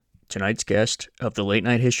Tonight's guest of the Late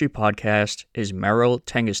Night History Podcast is Merryl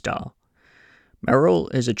Tengesdal. Merryl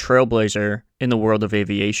is a trailblazer in the world of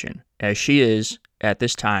aviation, as she is, at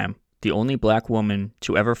this time, the only black woman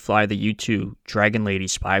to ever fly the U-2 Dragon Lady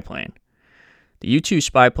spy plane. The U-2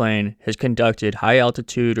 spy plane has conducted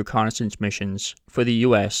high-altitude reconnaissance missions for the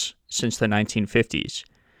U.S. since the 1950s,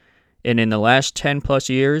 and in the last 10-plus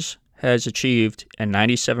years has achieved a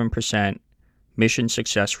 97% mission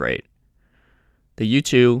success rate. The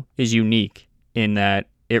U-2 is unique in that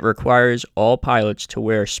it requires all pilots to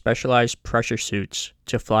wear specialized pressure suits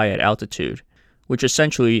to fly at altitude, which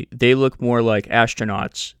essentially they look more like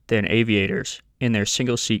astronauts than aviators in their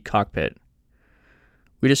single-seat cockpit.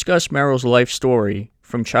 We discuss Merryl's life story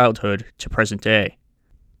from childhood to present day.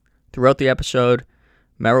 Throughout the episode,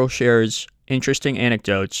 Merryl shares interesting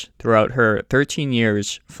anecdotes throughout her 13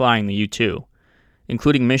 years flying the U-2,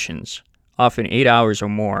 including missions, often 8 hours or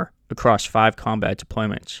more, across 5 combat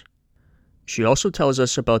deployments. She also tells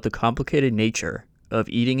us about the complicated nature of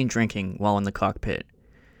eating and drinking while in the cockpit.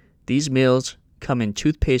 These meals come in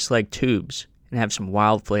toothpaste-like tubes and have some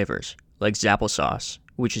wild flavors, like Zapple sauce,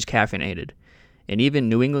 which is caffeinated, and even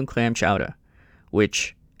New England clam chowder,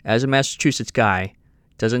 which, as a Massachusetts guy,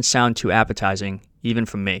 doesn't sound too appetizing, even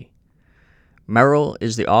for me. Merryl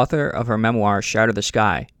is the author of her memoir, Shatter the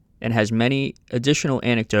Sky, and has many additional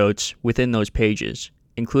anecdotes within those pages,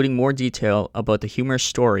 including more detail about the humorous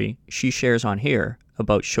story she shares on here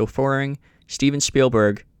about chauffeuring Steven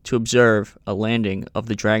Spielberg to observe a landing of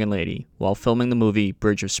the Dragon Lady while filming the movie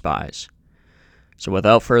Bridge of Spies. So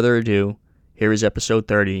without further ado, here is episode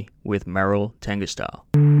 30 with Merryl Tengesdal.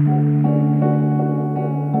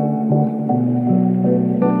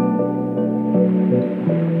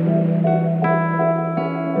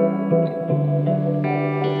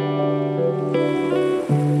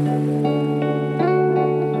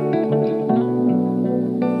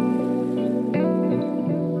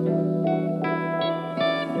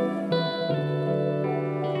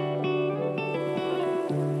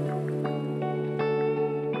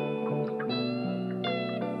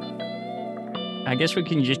 I guess we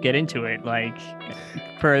can just get into it. Like,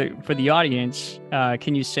 for the audience,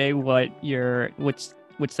 can you say what's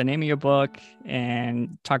the name of your book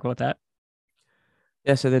and talk about that?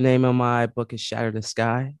 Yeah, so the name of my book is Shatter the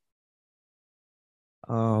Sky.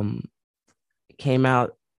 It came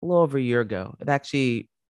out a little over a year ago. It actually,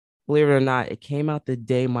 believe it or not, it came out the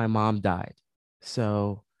day my mom died.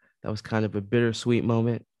 So that was kind of a bittersweet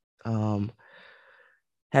moment.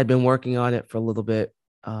 Had been working on it for a little bit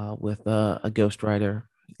with a ghostwriter.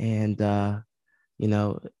 And,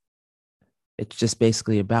 it's just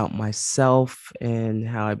basically about myself and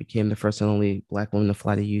how I became the first and only Black woman to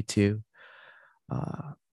fly the U-2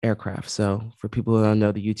 aircraft. So for people who don't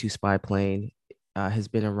know, the U-2 spy plane has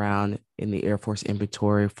been around in the Air Force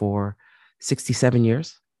inventory for 67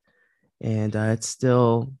 years. And it's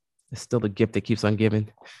still the gift that keeps on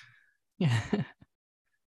giving. Yeah.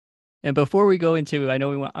 And before we go into, I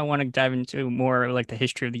know I want to dive into more like the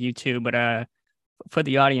history of the U-2, but for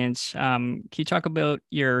the audience, can you talk about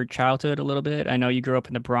your childhood a little bit? I know you grew up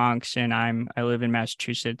in the Bronx, and I live in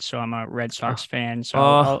Massachusetts, so I'm a Red Sox fan.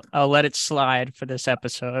 So I'll let it slide for this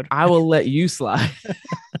episode. I will let you slide.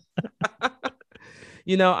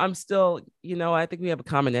 I'm still, I think we have a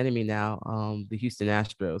common enemy now, the Houston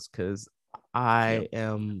Astros, because I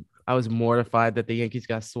was mortified that the Yankees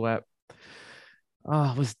got swept.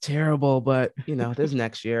 Oh, it was terrible, but there's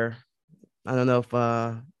next year. I don't know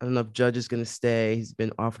if Judge is gonna stay. He's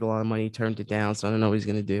been offered a lot of money, turned it down, so I don't know what he's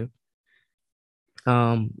gonna do.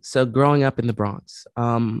 So growing up in the Bronx,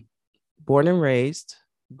 born and raised,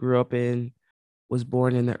 was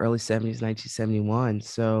born in the early 70s, 1971.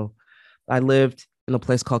 So I lived in a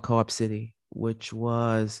place called Co-op City, which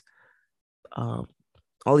was all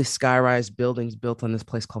these sky-rise buildings built on this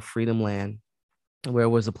place called Freedom Land, where it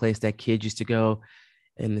was a place that kids used to go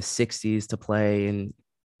in the 60s to play. And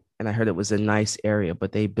I heard it was a nice area,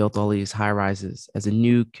 but they built all these high rises as a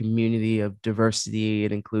new community of diversity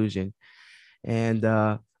and inclusion. And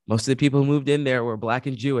most of the people who moved in there were Black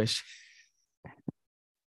and Jewish.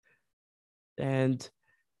 And,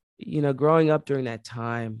 growing up during that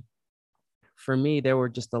time, for me, there were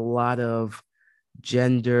just a lot of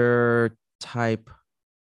gender type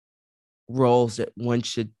roles that one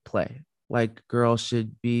should play. Like girls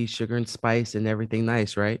should be sugar and spice and everything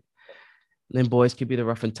nice, right? And then boys could be the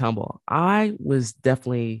rough and tumble. I was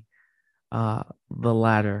definitely the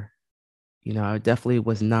latter. I definitely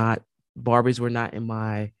was not. Barbies were not in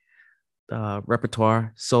my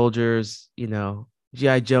repertoire. Soldiers,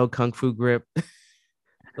 G.I. Joe, Kung Fu Grip.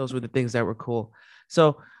 Those were the things that were cool.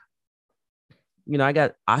 So, I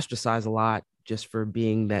got ostracized a lot just for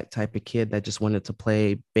being that type of kid that just wanted to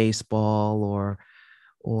play baseball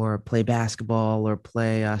or play basketball or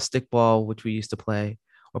play stickball, which we used to play,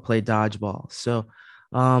 or play dodgeball. So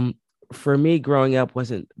um, for me, growing up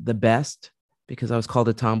wasn't the best because I was called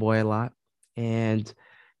a tomboy a lot. And,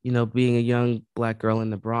 being a young Black girl in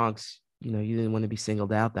the Bronx, you didn't want to be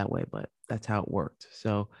singled out that way, but that's how it worked.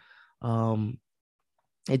 So um,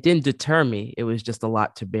 it didn't deter me. It was just a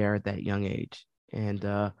lot to bear at that young age. And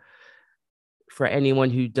for anyone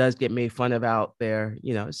who does get made fun of out there,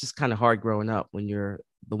 it's just kind of hard growing up when you're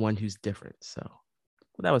the one who's different. So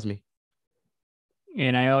that was me.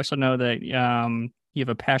 And I also know that you have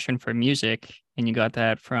a passion for music, and you got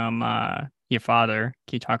that from your father.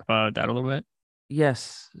 Can you talk about that a little bit?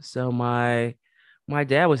 Yes. So my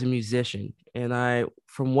dad was a musician, and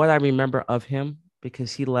from what I remember of him,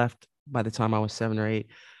 because he left by the time I was 7 or 8,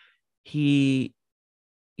 he,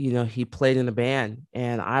 he played in a band,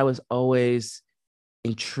 and I was always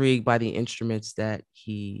intrigued by the instruments that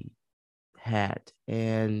he had.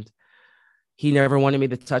 And he never wanted me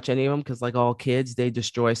to touch any of them because, like all kids, they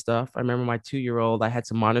destroy stuff. I remember my 2 year old, I had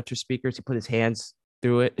some monitor speakers. He put his hands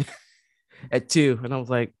through it at 2. And I was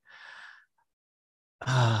like,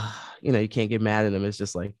 you can't get mad at him. It's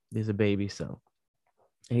just like, he's a baby. So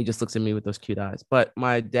and he just looks at me with those cute eyes. But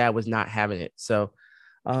my dad was not having it. So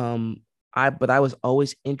um, but I was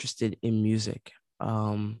always interested in music.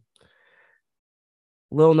 Um,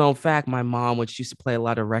 Little known fact, my mom, when she used to play a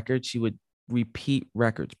lot of records, she would repeat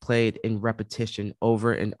records played in repetition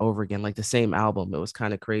over and over again, like the same album. It was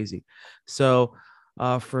kind of crazy. So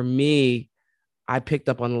for me, I picked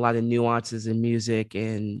up on a lot of nuances in music.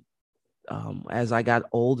 And as I got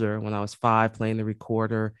older, when I was 5, playing the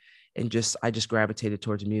recorder, and I just gravitated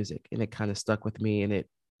towards music, and it kind of stuck with me. And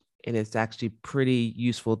it's actually pretty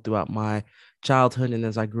useful throughout my childhood. And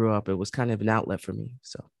as I grew up, it was kind of an outlet for me.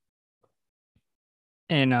 So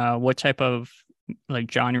And what type of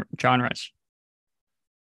like genres?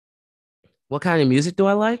 what kind of music do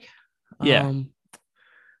I like? Yeah. Um,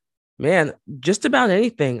 Man, just about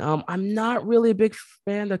anything. I'm not really a big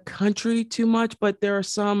fan of country too much, but there are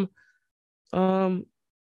some. Um,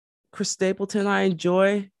 Chris Stapleton, I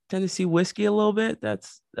enjoy Tennessee whiskey a little bit.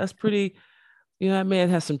 That's pretty. That man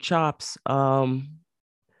has some chops. Let's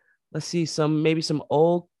see, maybe some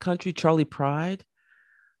old country, Charlie Pride.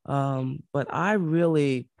 But I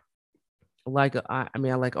really like. I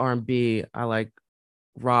like R&B. I like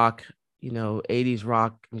rock. 80s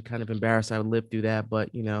rock. I'm kind of embarrassed I would live through that, but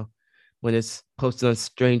when it's posted on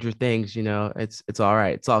Stranger Things, it's all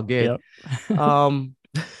right. It's all good. Yep. Um,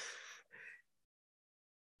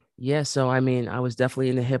 yeah, so I mean, I was definitely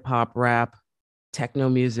into hip hop, rap, techno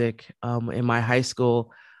music. In my high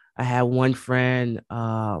school, I had one friend,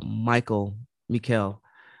 Mikhail.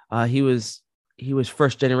 He was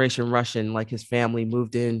first generation Russian. Like his family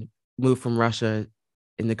moved from Russia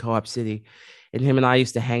in the co-op city, and him and I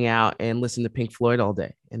used to hang out and listen to Pink Floyd all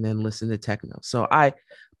day, and then listen to techno. So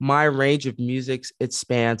my range of musics, it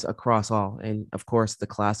spans across all, and of course the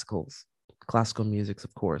classical musics,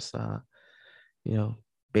 of course. You know,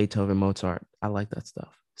 Beethoven, Mozart. I like that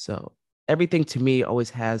stuff. So everything to me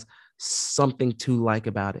always has something to like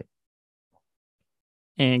about it.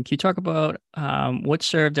 And can you talk about what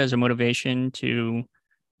served as a motivation to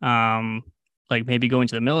um, like maybe go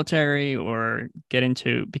into the military or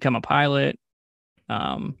become a pilot?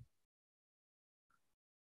 Um,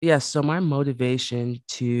 Yeah, so my motivation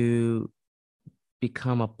to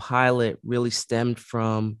become a pilot really stemmed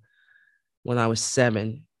from when I was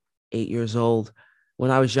 7, 8 years old. When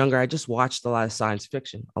I was younger, I just watched a lot of science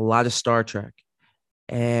fiction, a lot of Star Trek.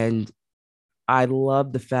 And I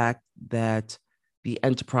loved the fact that the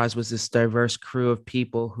Enterprise was this diverse crew of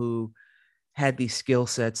people who had these skill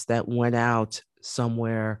sets that went out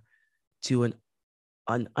somewhere to an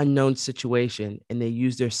unknown situation, and they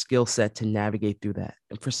used their skill set to navigate through that.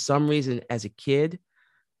 And for some reason, as a kid,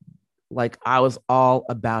 like I was all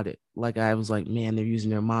about it. Like I was like, man, they're using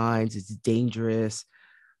their minds. It's dangerous.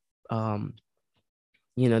 Um,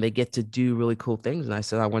 they get to do really cool things. And I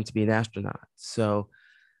said I want to be an astronaut. So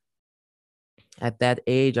at that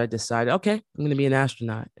age, I decided, okay, I'm going to be an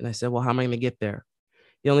astronaut. And I said, well, how am I going to get there?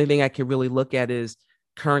 The only thing I could really look at is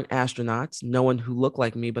current astronauts, no one who looked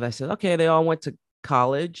like me. But I said, okay, they all went to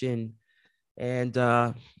college, and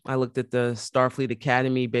I looked at the Starfleet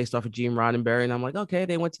Academy based off of Gene Roddenberry, and I'm like, okay,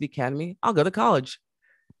 they went to the academy. I'll go to college,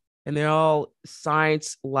 and they're all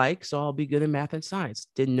science like, so I'll be good in math and science.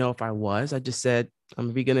 Didn't know if I was. I just said I'm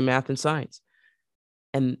gonna be good in math and science,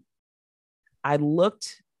 and I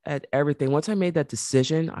looked at everything. Once I made that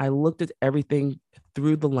decision, I looked at everything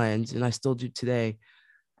through the lens, and I still do today,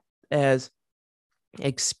 as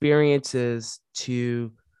experiences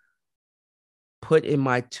to put in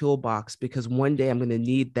my toolbox because one day I'm going to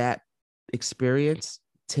need that experience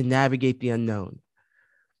to navigate the unknown.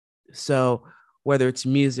 So, whether it's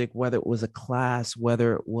music, whether it was a class,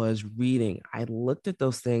 whether it was reading, I looked at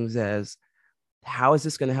those things as how is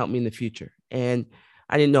this going to help me in the future? And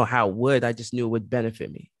I didn't know how it would, I just knew it would benefit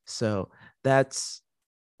me. So, that's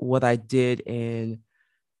what I did in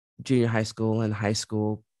junior high school and high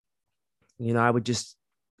school. I would just,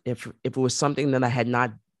 if it was something that I had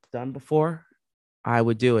not done before, I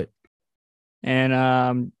would do it. And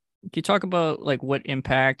can you talk about like what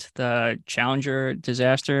impact the Challenger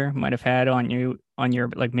disaster might have had on you, on your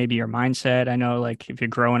like maybe your mindset? I know like if you're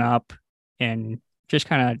growing up, and just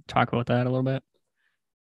kind of talk about that a little bit.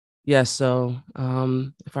 Yeah, so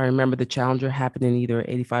if I remember, the Challenger happened in either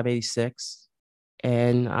 85, 86,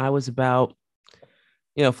 and I was about,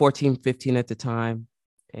 14, 15 at the time.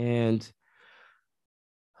 And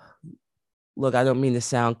look, I don't mean to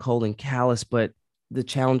sound cold and callous, but the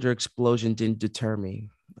Challenger explosion didn't deter me.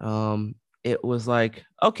 It was like,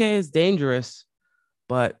 okay, it's dangerous,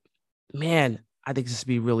 but man, I think this would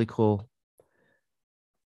be really cool.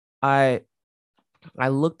 I I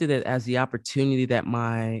looked at it as the opportunity that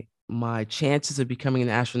my chances of becoming an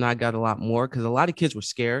astronaut got a lot more because a lot of kids were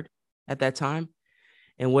scared at that time.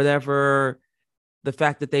 And whatever the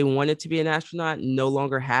fact that they wanted to be an astronaut no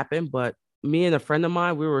longer happened. But me and a friend of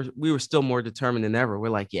mine, we were still more determined than ever. We're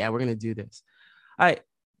like, yeah, we're gonna do this. I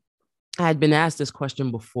I had been asked this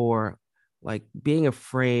question before, like being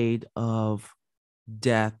afraid of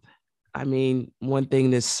death. I mean, one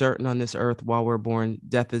thing that's certain on this earth while we're born,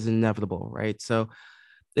 death is inevitable, right? So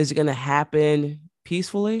is it going to happen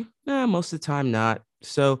peacefully? Nah, most of the time, not.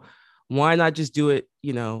 So why not just do it?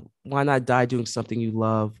 Why not die doing something you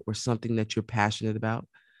love or something that you're passionate about?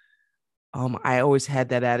 I always had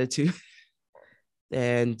that attitude,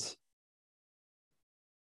 and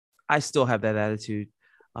I still have that attitude.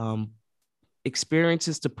 Um,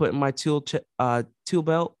 Experiences to put in my tool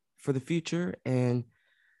belt for the future, and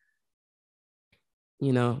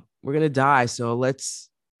we're gonna die, so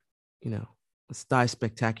you know let's die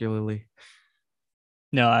spectacularly.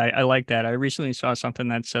 No, I like that. I recently saw something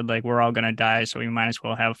that said like we're all gonna die, so we might as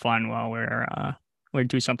well have fun while we're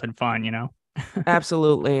do something fun, you know?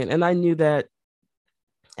 Absolutely, and I knew that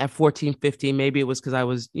at 14, 15. Maybe it was because I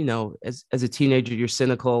was, as a teenager, you're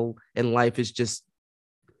cynical and life is just,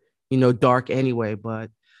 dark anyway.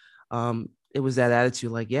 But it was that attitude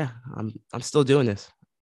like, yeah, I'm still doing this.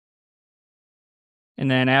 And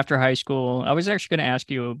then after high school, I was actually going to ask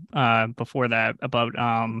you before that about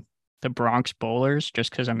the Bronx Bowlers,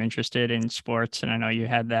 just because I'm interested in sports and I know you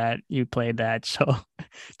had that, you played that. So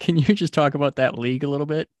can you just talk about that league a little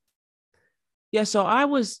bit? Yeah. So I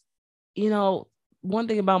was, you know, one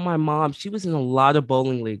thing about my mom, she was in a lot of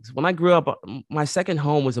bowling leagues. When I grew up, my second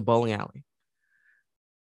home was a bowling alley.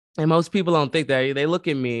 And most people don't think that. They look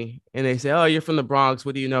at me and they say, "Oh, you're from the Bronx.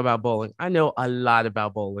 What do you know about bowling?" I know a lot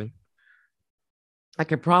about bowling. I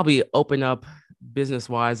could probably open up business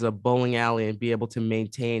wise a bowling alley and be able to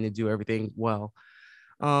maintain and do everything well.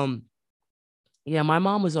 Um, yeah, my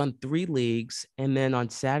mom was on three leagues, and then on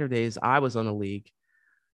Saturdays I was on a league.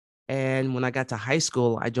 And when I got to high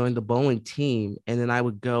school, I joined the bowling team, and then I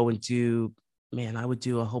would go and do, man, I would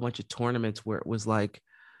do a whole bunch of tournaments where it was like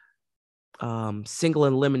single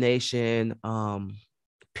elimination,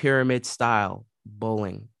 pyramid style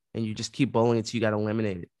bowling, and you just keep bowling until you got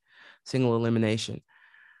eliminated, single elimination.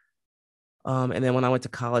 And then when I went to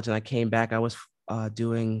college and I came back, I was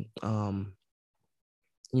doing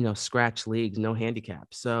scratch leagues, no handicap.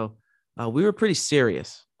 So we were pretty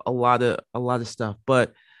serious, a lot of stuff.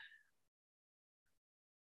 But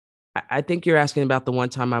I think you're asking about the one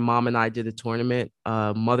time my mom and I did a tournament,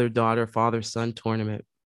 mother daughter father son tournament,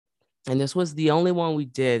 and this was the only one we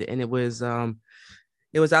did, and it was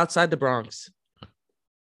outside the Bronx,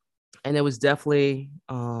 and it was definitely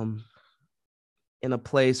in a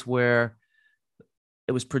place where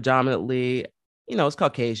it was predominantly, it's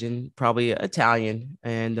Caucasian, probably Italian,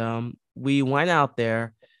 and we went out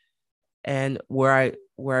there, and where I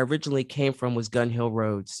originally came from was Gun Hill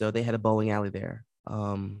Road, so they had a bowling alley there,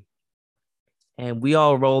 and we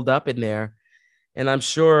all rolled up in there, and I'm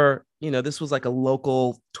sure this was like a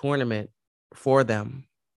local tournament for them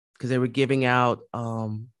because they were giving out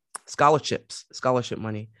scholarship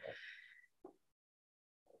money,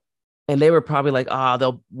 and they were probably like, "Ah,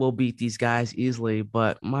 we'll beat these guys easily."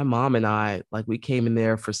 But my mom and I, like, we came in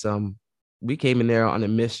there on a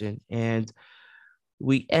mission, and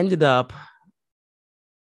we ended up,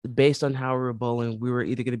 based on how we were bowling, we were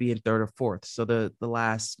either going to be in third or fourth. So the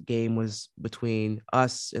last game was between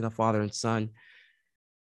us and a father and son,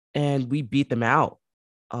 and we beat them out.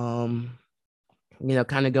 Um,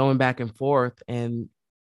 kind of going back and forth. And,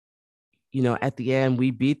 at the end,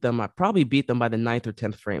 we beat them. I probably beat them by the ninth or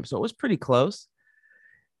 10th frame. So it was pretty close.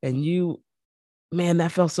 And man,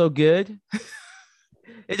 that felt so good.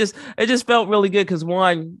 It just felt really good because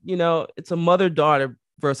one, it's a mother-daughter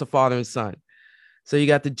versus a father and son. So you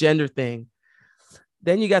got the gender thing.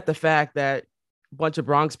 Then you got the fact that a bunch of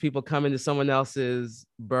Bronx people come into someone else's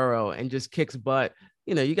borough and just kicks butt.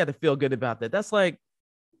 You got to feel good about that. That's like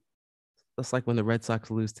when the Red Sox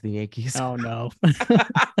lose to the Yankees. Oh no. I'm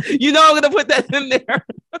gonna put that in there.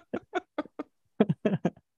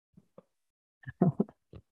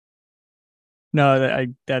 No,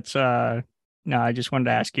 that's no, I just wanted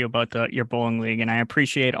to ask you about the your bowling league, and I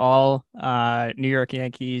appreciate all New York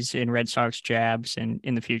Yankees and Red Sox jabs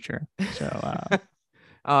in the future. So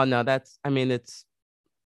Oh no,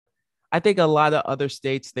 I think a lot of other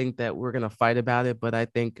states think that we're gonna fight about it, but I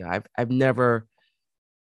think I've never,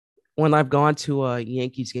 when I've gone to a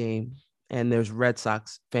Yankees game and there's Red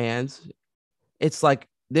Sox fans, it's like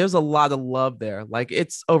there's a lot of love there. Like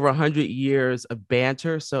it's over 100 years of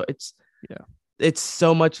banter, so yeah, it's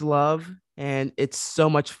so much love and it's so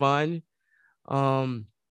much fun. Um,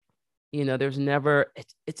 there's never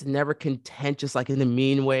it's never contentious like in a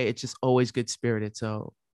mean way. It's just always good spirited.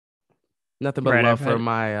 So nothing but right. love for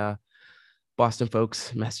my Boston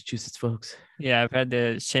folks, Massachusetts folks. I've had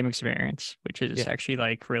the same experience, which is Yeah. actually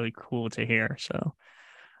like really cool to hear. So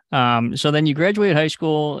so then you graduated high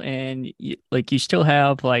school, and like you still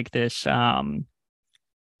have like this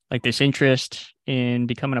interest in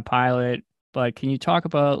becoming a pilot. But can you talk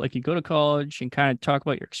about like you go to college and kind of talk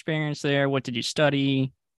about your experience there? What did you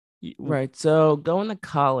study? Right. So going to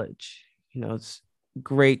college, it's a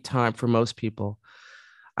great time for most people.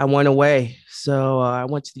 I went away. So I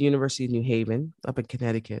went to the University of New Haven up in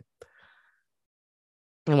Connecticut.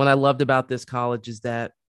 And what I loved about this college is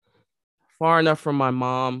that far enough from my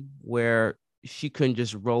mom where she couldn't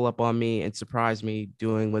just roll up on me and surprise me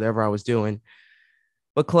doing whatever I was doing,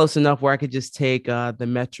 but close enough where I could just take the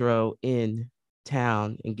metro in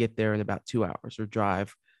town and get there in about 2 hours or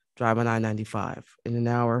drive on I-95 in an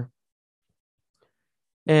hour.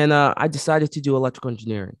 And I decided to do electrical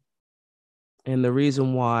engineering. And the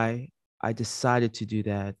reason why I decided to do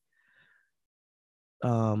that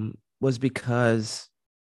was because,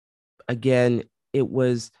 again, it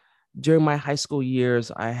was during my high school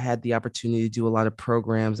years, I had the opportunity to do a lot of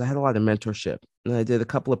programs. I had a lot of mentorship. And I did a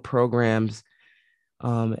couple of programs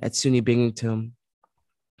at SUNY Binghamton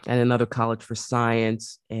and another college for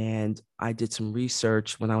science. And I did some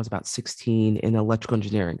research when I was about 16 in electrical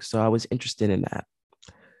engineering. So I was interested in that.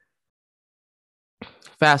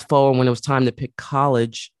 Fast forward when it was time to pick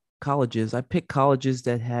colleges, I picked colleges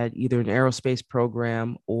that had either an aerospace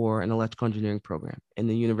program or an electrical engineering program. And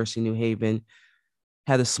the University of New Haven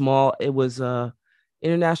had it was a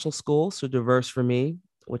international school, so diverse for me,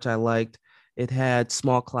 which I liked. It had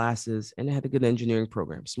small classes and it had a good engineering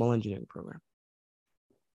program, small engineering program.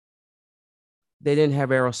 They didn't have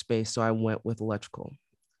aerospace, so I went with electrical.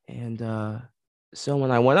 And so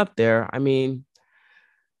when I went up there,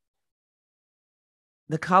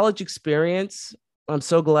 the college experience, I'm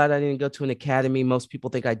so glad I didn't go to an academy. Most people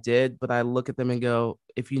think I did, but I look at them and go,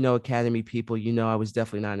 if you know academy people, I was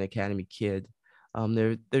definitely not an academy kid.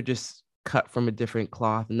 They're just cut from a different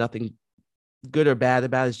cloth. Nothing good or bad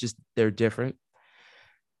about it. It's just they're different.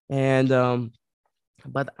 And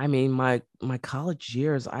but my college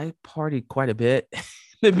years, I partied quite a bit in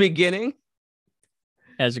the beginning.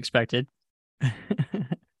 as expected.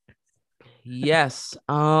 Yes.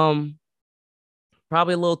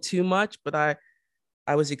 Probably a little too much, but I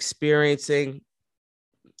was experiencing,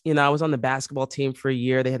 I was on the basketball team for a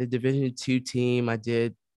year. They had a Division II team.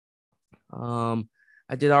 Um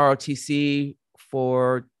I did ROTC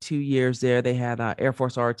for 2 years there. They had Air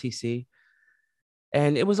Force ROTC.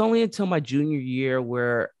 And it was only until my junior year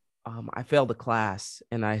where I failed a class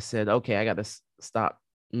and I said, okay, I got to stop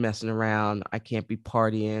messing around. I can't be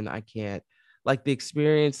partying. I can't, like, the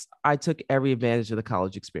experience. I took every advantage of the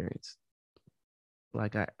college experience.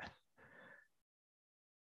 Like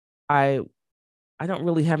I, I don't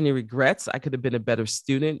really have any regrets. I could have been a better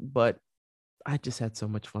student, but I just had so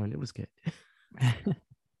much fun. It was good.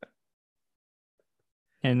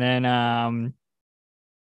 And then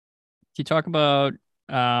you talk about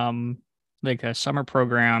like a summer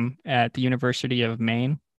program at the University of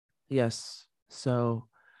Maine. Yes. So,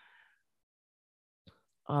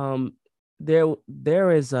 um,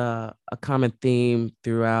 there is a common theme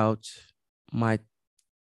throughout my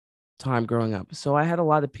time growing up. So I had a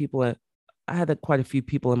lot of people quite a few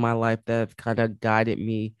people in my life that have kind of guided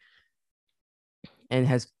me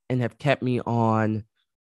and have kept me on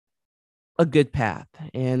a good path.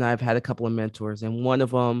 And I've had a couple of mentors, and one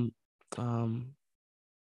of them, um,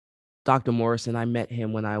 Dr. Morrison, I met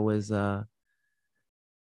him when I was a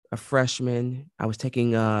freshman. I was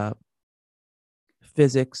taking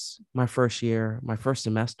physics my first year, my first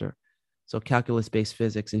semester. So calculus based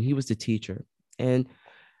physics. And he was the teacher. And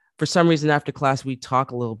for some reason, after class, we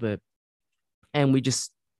talk a little bit and we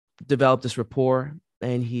just developed this rapport.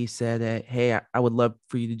 And he said that, hey, I would love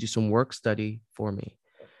for you to do some work study for me.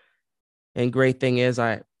 And great thing is,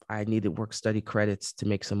 I needed work study credits to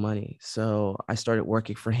make some money. So I started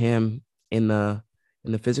working for him in the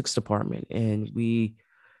physics department. And we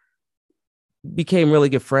became really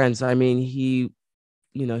good friends. I mean, he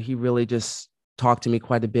really just talked to me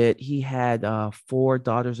quite a bit. He had four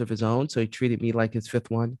daughters of his own, so he treated me like his fifth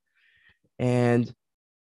one. And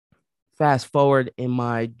fast forward in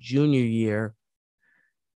my junior year,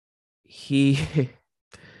 he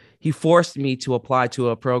he forced me to apply to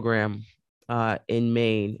a program in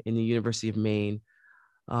Maine, in the University of Maine.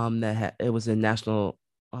 It was a national.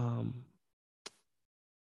 Um,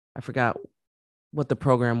 I forgot what the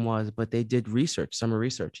program was, but they did research, summer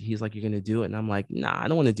research. He's like, "You're gonna do it," and I'm like, "Nah, I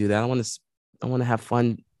don't want to do that. I want to have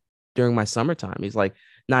fun during my summertime." He's like,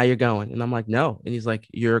 "Nah, you're going," and I'm like, "No," and he's like,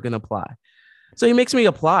 "You're gonna apply." So he makes me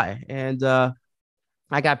apply, and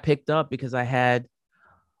I got picked up because I had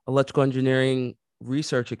electrical engineering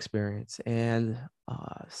research experience, and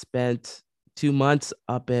spent 2 months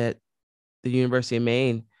up at the University of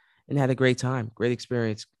Maine and had a great time, great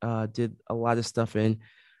experience. Did a lot of stuff in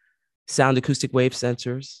sound acoustic wave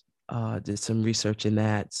sensors. Did some research in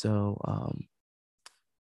that, so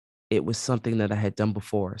it was something that I had done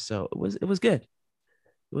before. So it was good.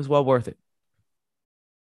 It was well worth it.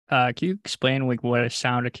 Can you explain like what a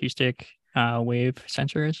sound acoustic wave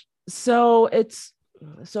sensor is? So it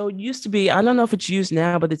used to be, I don't know if it's used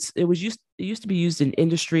now, but it used to be used in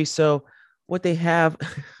industry. So what they have,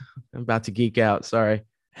 I'm about to geek out. Sorry,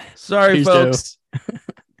 Please do. folks.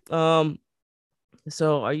 Um,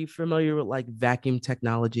 so are you familiar with like vacuum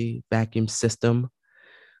technology, vacuum system,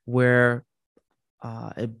 where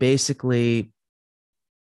it basically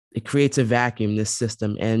it creates a vacuum, this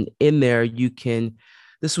system, and in there you can.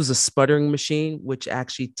 This was a sputtering machine, which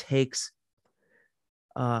actually takes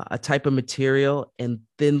a type of material and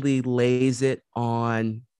thinly lays it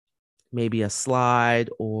on maybe a slide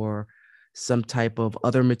or some type of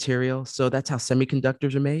other material. So that's how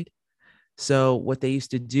semiconductors are made. So what they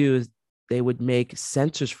used to do is they would make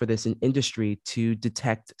sensors for this in industry to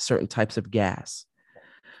detect certain types of gas.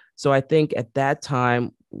 So I think at that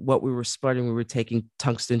time, what we were sputtering, we were taking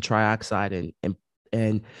tungsten trioxide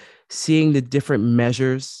and seeing the different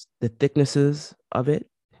measures, the thicknesses of it,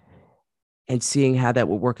 and seeing how that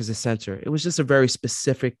would work as a sensor. It was just a very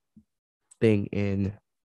specific thing in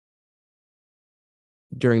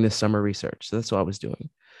during the summer research. So that's what I was doing.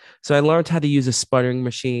 So I learned how to use a sputtering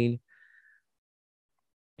machine.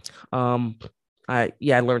 Um, I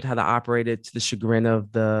learned how to operate it to the chagrin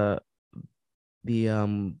of the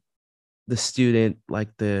um the student, like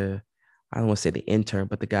the I don't want to say the intern,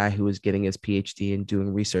 but the guy who was getting his PhD and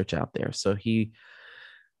doing research out there. So he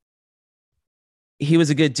was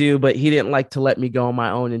a good dude, but he didn't like to let me go on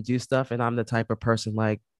my own and do stuff. And I'm the type of person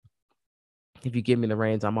like, if you give me the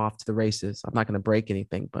reins, I'm off to the races. I'm not going to break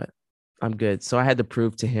anything, but I'm good. So I had to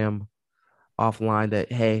prove to him offline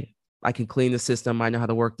that, hey, I can clean the system. I know how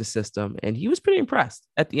to work the system. And he was pretty impressed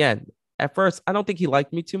at the end. At first, I don't think he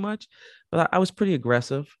liked me too much, but I was pretty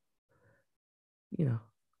aggressive. You know,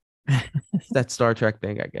 it's that Star Trek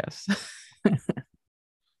thing, I guess.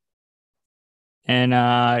 And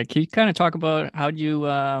can you kind of talk about how do you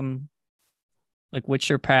like what's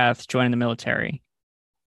your path joining the military?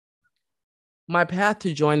 My path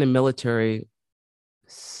to join the military.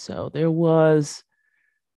 So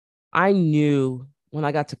I knew when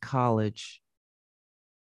I got to college,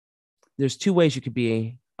 there's two ways you could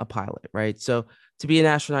be a pilot, right? So to be an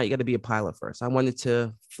astronaut, you got to be a pilot first. I wanted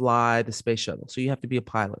to fly the space shuttle. So you have to be a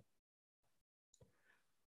pilot.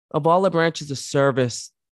 Of all the branches of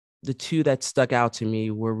service, the two that stuck out to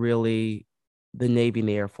me were really the Navy and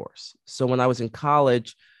the Air Force. So when I was in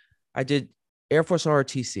college, I did Air Force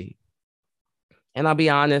ROTC. And I'll be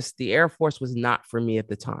honest, the Air Force was not for me at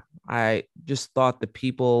the time. I just thought the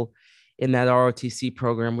people in that ROTC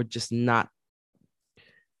program were just not,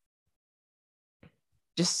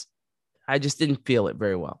 just, I just didn't feel it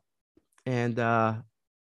very well. And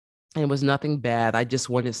it was nothing bad. I just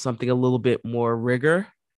wanted something a little bit more rigor.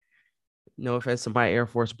 No offense to my Air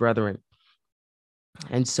Force brethren.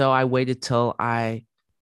 And so I waited till I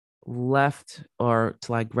left or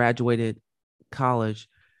till I graduated college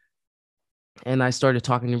and I started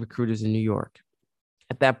talking to recruiters in New York.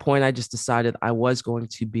 At that point, I just decided I was going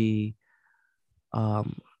to be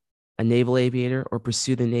um, a naval aviator or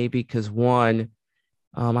pursue the Navy because one,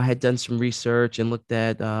 I had done some research and looked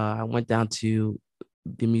at. I went down to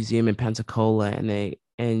the museum in Pensacola,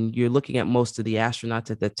 and you're looking at most of the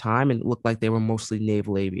astronauts at that time, and it looked like they were mostly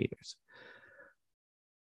naval aviators.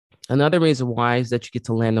 Another reason why is that you get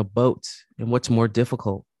to land on boats, and what's more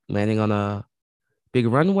difficult, landing on a big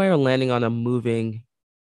runway or landing on a moving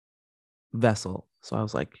vessel? So I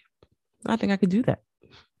was like, I think I could do that.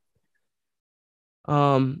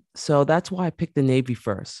 So that's why I picked the Navy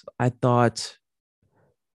first. I thought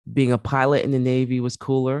being a pilot in the Navy was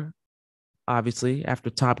cooler, obviously, after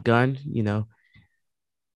Top Gun,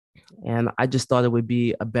 and I just thought it would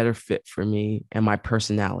be a better fit for me and my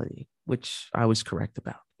personality, which I was correct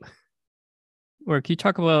about. Or can you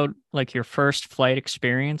talk about like your first flight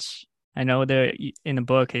experience? I know that in the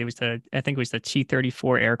book it was I think it was the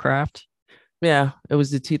T-34 aircraft. Yeah, it was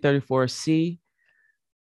the T-34C,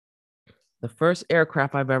 the first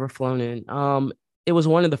aircraft I've ever flown in. It was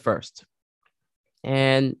one of the first.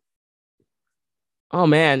 And oh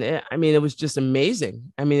man, I mean, it was just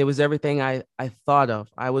amazing. I mean, it was everything I thought of.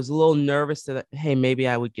 I was a little nervous that hey, maybe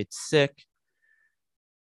I would get sick,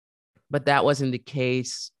 but that wasn't the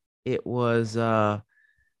case. It was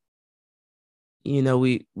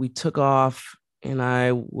we took off and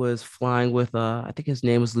I was flying with I think his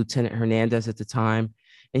name was Lieutenant Hernandez at the time,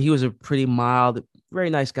 and he was a pretty mild,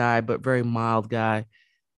 very nice guy, but very mild guy.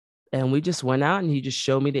 And we just went out and he just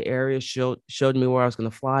showed me the area, showed me where I was going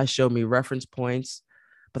to fly, showed me reference points.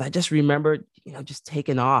 But I just remembered, just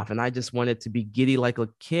taking off, and I just wanted to be giddy like a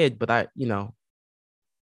kid. But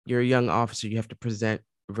you're a young officer, you have to present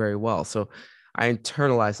very well. So I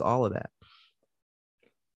internalized all of that.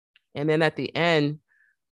 And then at the end,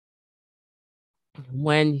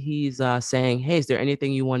 when he's saying, "Hey, is there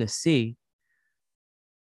anything you want to see?"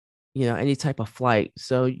 Any type of flight.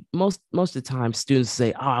 So most of the time, students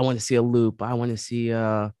say, "Oh, I want to see a loop. I want to see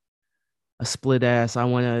a split S. I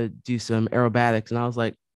want to do some aerobatics." And I was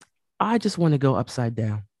like, "I just want to go upside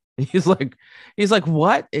down." And he's like,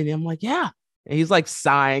 "What?" And I'm like, "Yeah." And he's like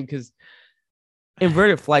sighing because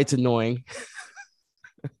inverted flight's annoying.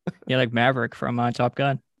 Yeah, like Maverick from Top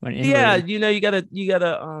Gun when Yeah, inverted. you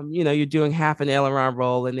gotta you're doing half an aileron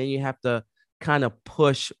roll, and then you have to kind of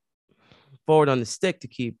push forward on the stick to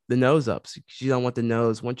keep the nose up because you don't want the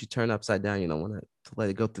nose, once you turn upside down, you don't want to let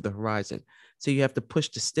it go through the horizon. So you have to push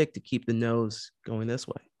the stick to keep the nose going this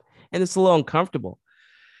way. And it's a little uncomfortable.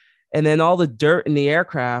 And then all the dirt in the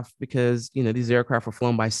aircraft, because these aircraft were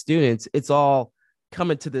flown by students, it's all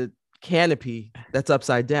coming to the canopy that's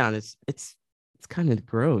upside down. It's kind of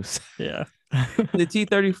gross. Yeah. The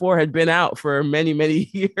T-34 had been out for many, many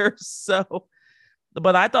years. So,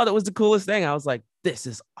 but I thought it was the coolest thing. I was like, this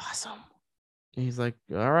is awesome. And he's like,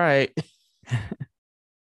 all right.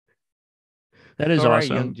 That is All right,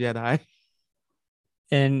 young awesome. Jedi.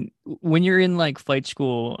 And when you're in like flight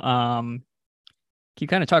school, can you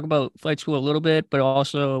kind of talk about flight school a little bit, but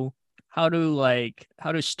also how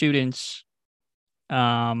do students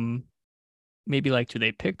um maybe like do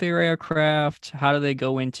they pick their aircraft? How do they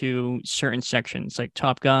go into certain sections like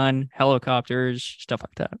Top Gun, helicopters, stuff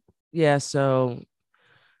like that? Yeah, so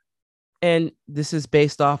and this is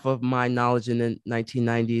based off of my knowledge in the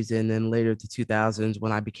 1990s and then later the 2000s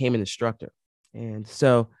when I became an instructor. And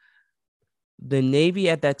so the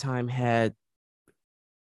Navy at that time had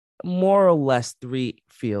more or less three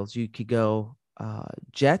fields. You could go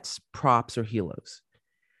jets, props, or helos.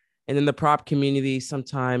 And in the prop community,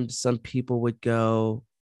 sometimes some people would go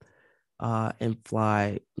and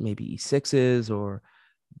fly maybe E6s, or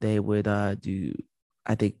they would do,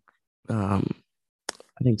 I think, um,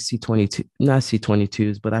 I think C-22, not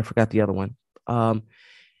C-22s, but I forgot the other one. Um,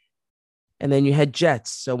 and then you had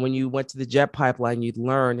jets. So when you went to the jet pipeline, you'd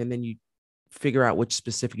learn, and then you figure out which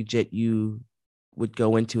specific jet you would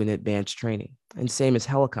go into in advanced training. And same as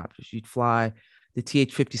helicopters, you'd fly the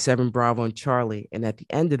TH-57 Bravo and Charlie, and at the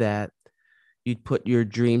end of that, you'd put your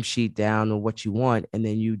dream sheet down or what you want, and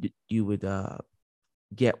then you would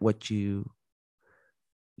get what you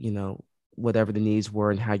know whatever the needs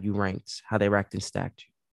were and how you ranked, how they ranked and stacked you.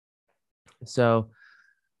 So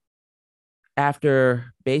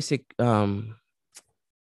after basic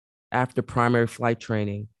after primary flight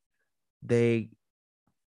training, they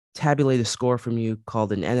tabulate a score from you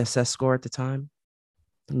called an NSS score at the time,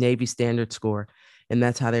 Navy standard score. And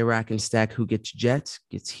that's how they rack and stack who gets jets,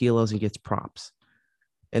 gets helos, and gets props.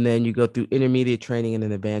 And then you go through intermediate training and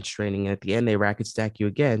then advanced training. And at the end, they rack and stack you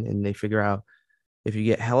again. And they figure out if you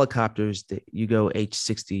get helicopters, you go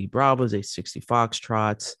H-60 Bravos, H-60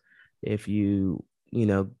 Foxtrots, if you, you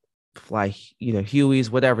know, fly, Hueys,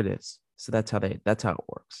 whatever it is. So that's how it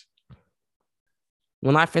works.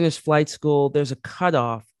 When I finished flight school, there's a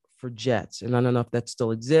cutoff for jets, and I don't know if that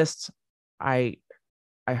still exists. I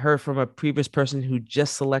I heard from a previous person who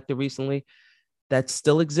just selected recently that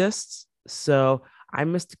still exists. So I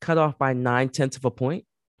missed the cutoff by 9/10 of a point.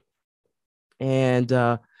 And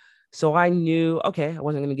so I knew, okay, I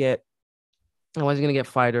wasn't gonna get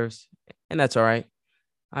fighters, and that's all right.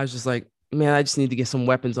 I was just like, man, I just need to get some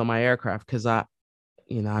weapons on my aircraft because I'm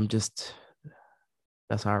just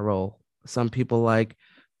that's how I roll. Some people like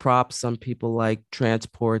props, some people like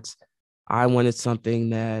transports. I wanted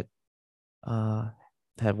something that uh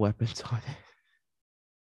had weapons on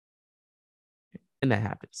it, and that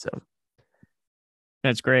happened. So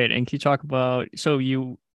That's great. And can you talk about, so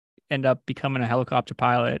you end up becoming a helicopter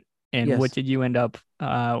pilot, and what yes. did you end up,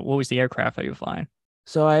 what was the aircraft that you were flying?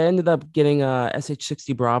 So I ended up getting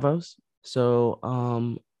SH-60 Bravos. So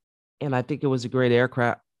and I think it was a great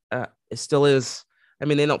aircraft. It still is. I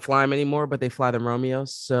mean, they don't fly them anymore, but they fly the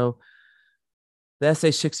Romeos. So the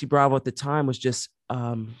SH-60 Bravo at the time was just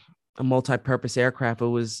a multi-purpose aircraft. It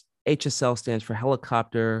was HSL, stands for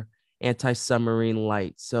helicopter anti-submarine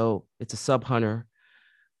light. So it's a sub hunter,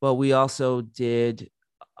 but we also did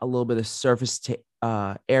a little bit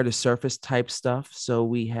of air to surface type stuff. So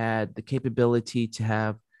we had the capability to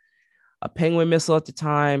have a Penguin missile at the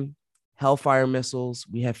time, Hellfire missiles.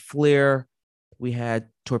 We had FLIR. We had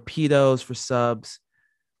torpedoes for subs,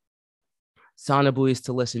 sonobuoys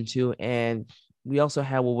to listen to, and we also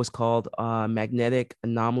had what was called a magnetic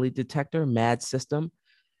anomaly detector, MAD system.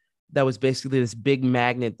 That was basically this big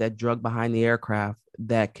magnet that drug behind the aircraft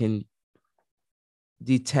that can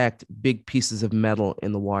detect big pieces of metal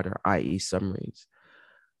in the water, i.e., submarines.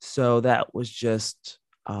 So that was just,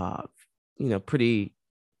 pretty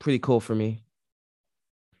cool for me,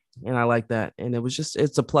 and I like that. And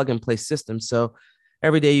it's a plug and play system. So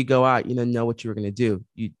every day you go out, know what you're going to do.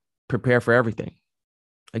 You prepare for everything.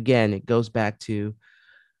 Again, it goes back to,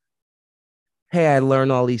 hey, I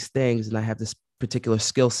learned all these things and I have this particular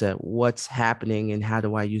skill set. What's happening and how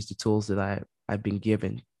do I use the tools that I've been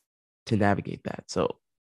given to navigate that? So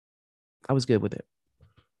I was good with it.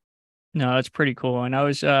 No, that's pretty cool. And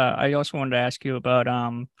I also wanted to ask you about,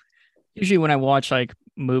 usually when I watch like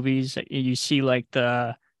movies, you see like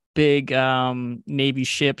the big Navy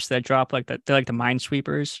ships that drop like they're like the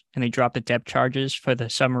minesweepers, and they drop the depth charges for the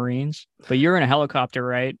submarines. But you're in a helicopter,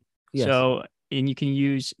 right? Yes. So, and you can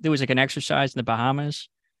use, there was like an exercise in the Bahamas,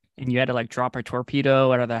 and you had to like drop a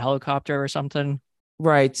torpedo out of the helicopter or something.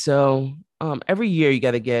 Right. So every year you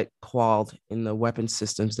got to get qualled in the weapon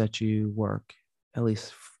systems that you work. At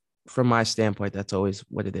least from my standpoint, that's always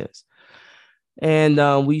what it is.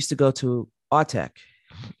 And we used to go to AUTEC,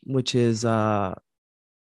 which is AUTEC.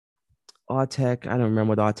 I don't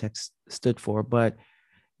remember what AUTEC stood for, but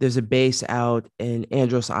there's a base out in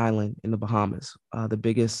Andros Island in the Bahamas, the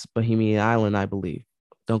biggest Bahamian island, I believe.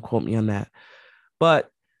 Don't quote me on that. But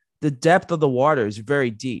the depth of the water is very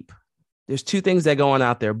deep. There's two things that go on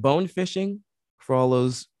out there: bone fishing for all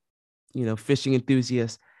those, fishing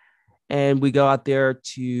enthusiasts. And we go out there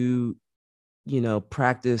to,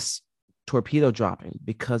 practice torpedo dropping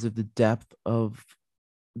because of the depth of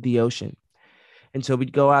the ocean. And so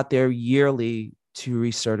we'd go out there yearly to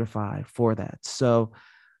recertify for that. So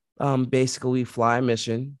basically, we fly a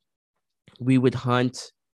mission. We would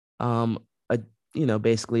hunt um, a,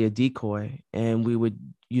 basically a decoy, and we would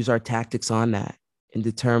use our tactics on that and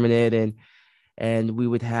determine it. And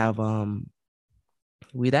we'd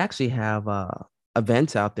actually have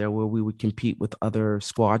events out there where we would compete with other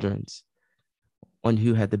squadrons on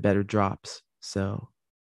who had the better drops. So,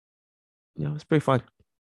 it's pretty fun.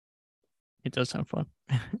 It does sound fun.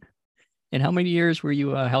 And how many years were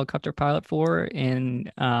you a helicopter pilot for?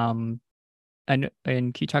 And can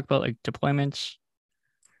you talk about like deployments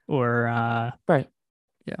or Right.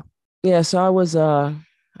 yeah. Yeah. So I was a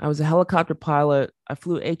helicopter pilot. Uh,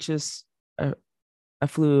 I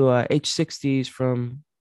flew H-60s from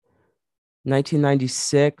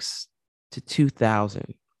 1996 to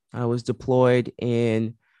 2000. I was deployed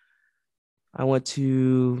I went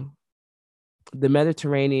to the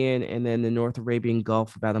Mediterranean and then the North Arabian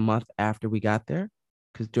Gulf about a month after we got there.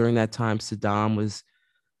 Because during that time,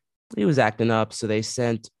 he was acting up. So they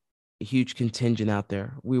sent a huge contingent out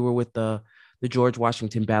there. We were with the George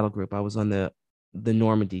Washington Battle Group. I was on the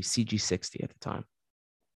Normandy CG-60 at the time.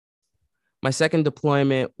 My second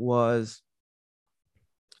deployment was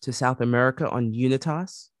to South America on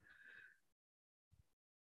Unitas,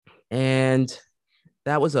 and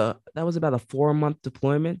that was about a 4-month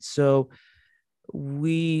deployment. So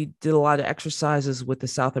we did a lot of exercises with the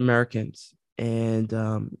South Americans, and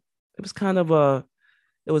it was kind of a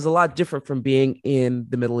it was a lot different from being in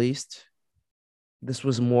the Middle East. This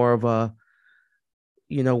was more of a,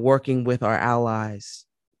 working with our allies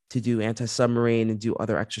to do anti-submarine and do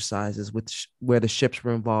other exercises where the ships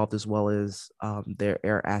were involved as well as their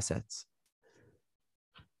air assets.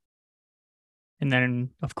 And then,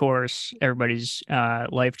 of course, everybody's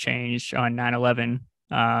life changed on 9/11.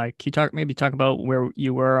 Can you talk about where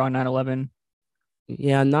you were on 9/11?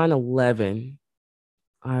 Yeah, 9/11.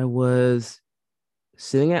 I was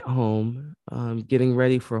sitting at home, getting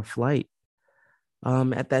ready for a flight.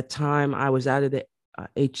 At that time, I was out of the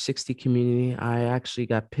H-60 community. I actually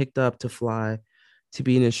got picked up to fly to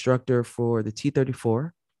be an instructor for the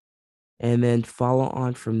T-34, and then follow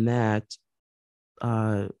on from that,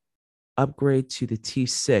 uh, upgrade to the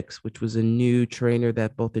T-6, which was a new trainer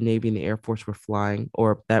that both the Navy and the Air Force were flying,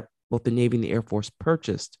 or that both the Navy and the Air Force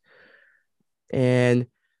purchased. And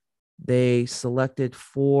they selected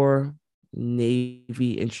four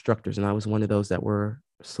Navy instructors, and I was one of those that were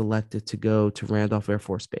selected to go to Randolph Air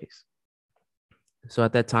Force Base. So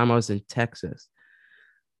at that time, I was in Texas.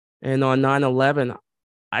 And on 9/11,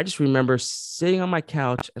 I just remember sitting on my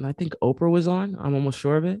couch, and I think Oprah was on. I'm almost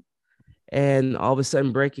sure of it. And all of a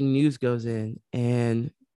sudden, breaking news goes in.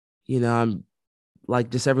 And, I'm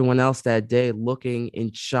like just everyone else that day looking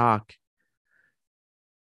in shock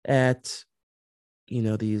at,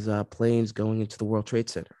 these planes going into the World Trade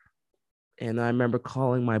Center. And I remember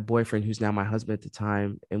calling my boyfriend, who's now my husband at the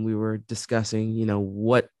time, and we were discussing,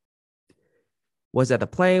 what was that, the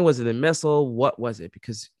plane? Was it a missile? What was it?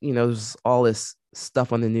 Because, there's all this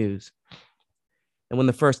stuff on the news. And when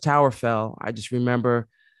the first tower fell, I just remember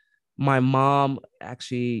my mom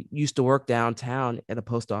actually used to work downtown at a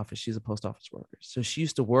post office. She's a post office worker. So she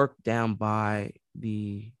used to work down by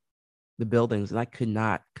the buildings, and I could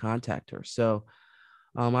not contact her. So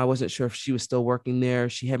I wasn't sure if she was still working there.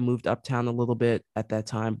 She had moved uptown a little bit at that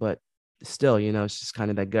time, but still, it's just kind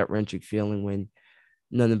of that gut wrenching feeling when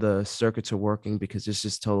none of the circuits are working because it's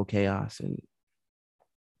just total chaos and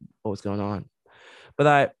what was going on.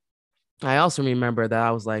 But I also remember that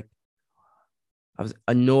I was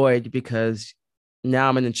annoyed because now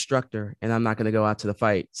I'm an instructor and I'm not going to go out to the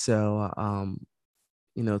fight. So,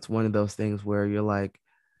 it's one of those things where you're like,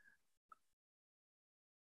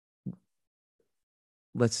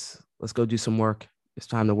 let's go do some work. It's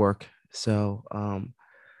time to work. So,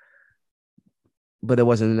 but it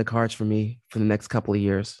wasn't in the cards for me for the next couple of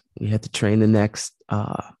years. We had to train the next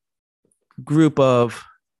group of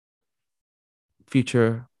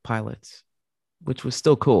future pilots, which was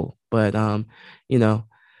still cool. But you know,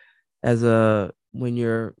 as a when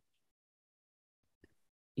you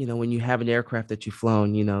have an aircraft that you've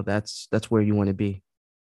flown, that's where you want to be.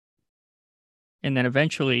 And then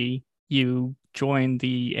eventually you joined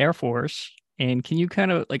the Air Force. And can you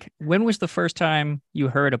kind of like, when was the first time you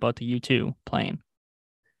heard about the U-2 plane?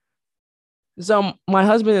 So my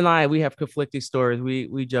husband and I, we have conflicting stories.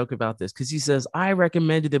 We joke about this because he says I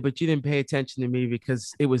recommended it, but you didn't pay attention to me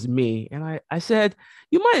because it was me. And I said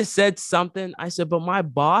you might have said something. I said, but my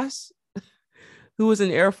boss, who was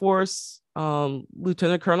an Air Force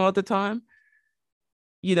lieutenant colonel at the time,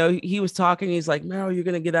 he was talking. He's like, Merrill, you're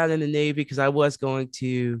gonna get out in the Navy because I was going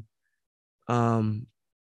to um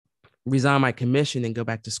resign my commission and go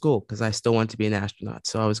back to school because I still wanted to be an astronaut.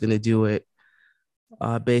 So I was gonna do it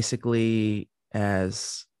basically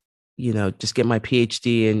as just get my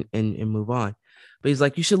PhD and move on. But he's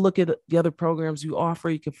like, you should look at the other programs you offer.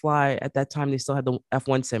 You can fly. At that time, they still had the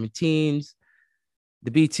F-117s,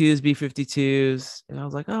 the B-2s, B-52s. And I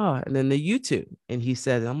was like, oh, and then the U-2. And he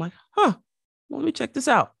said, and I'm like, huh, well, let me check this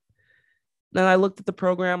out. Then I looked at the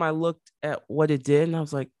program. I looked at what it did, and I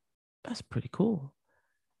was like, that's pretty cool.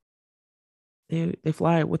 They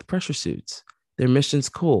fly with pressure suits. Their mission's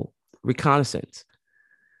cool. Reconnaissance.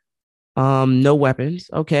 No weapons.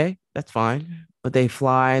 Okay, that's fine. But they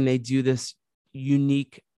fly and they do this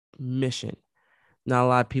unique mission. Not a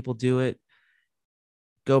lot of people do it.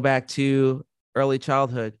 Go back to early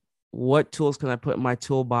childhood. What tools can I put in my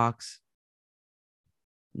toolbox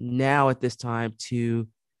now at this time to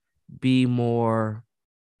be more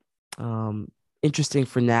interesting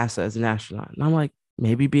for NASA as an astronaut? And I'm like,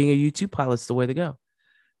 maybe being a U-2 pilot's the way to go.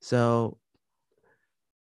 So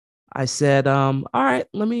I said, all right,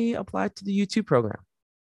 let me apply to the U-2 program.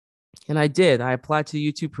 And I did. I applied to the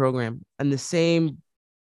U-2 program. And the same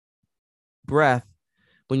breath,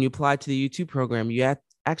 when you apply to the U-2 program,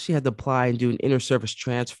 actually had to apply and do an inter-service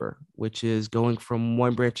transfer, which is going from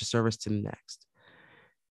one branch of service to the next.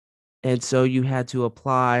 And so you had to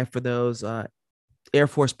apply for those Air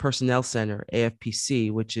Force Personnel Center,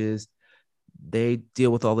 AFPC, which is they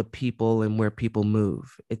deal with all the people and where people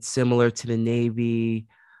move. It's similar to the Navy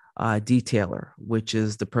detailer, which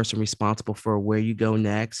is the person responsible for where you go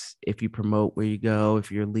next, if you promote where you go,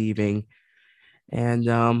 if you're leaving. And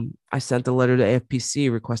I sent a letter to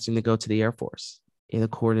AFPC requesting to go to the Air Force in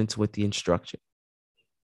accordance with the instruction.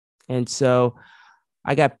 And so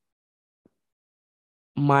I got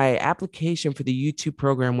my application for the U2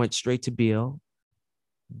 program went straight to Beale.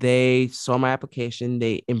 They saw my application.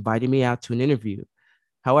 They invited me out to an interview.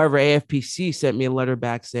 However, AFPC sent me a letter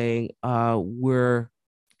back saying, we're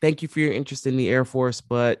thank you for your interest in the Air Force,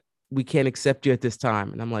 but we can't accept you at this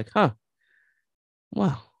time. And I'm like, huh,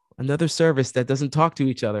 well, another service that doesn't talk to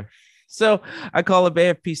each other. So I call up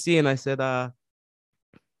AFPC and I said,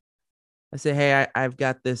 hey, I've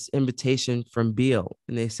got this invitation from Beale.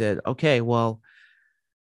 And they said, okay, well,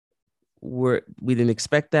 we didn't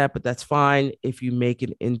expect that, but that's fine. If you make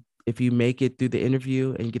it through the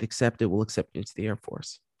interview and get accepted, we'll accept you into the Air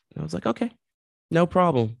Force. And I was like, okay, no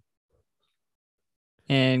problem.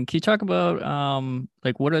 And can you talk about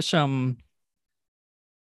like what are some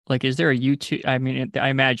like is there a U2 I mean I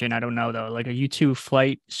imagine I don't know though like a U2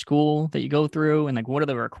 flight school that you go through and like what are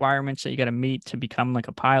the requirements that you got to meet to become like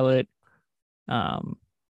a pilot? Um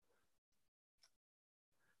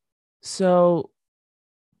So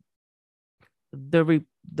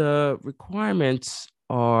the requirements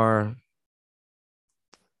are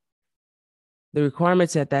the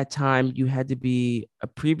requirements at that time. You had to be a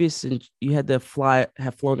previous and you had to fly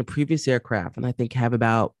have flown a previous aircraft, and I think have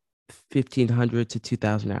about 1,500 to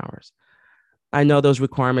 2,000 hours. I know those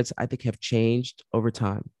requirements I think have changed over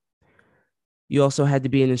time. You also had to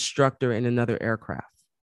be an instructor in another aircraft,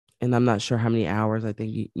 and I'm not sure how many hours. I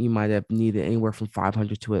think you might have needed anywhere from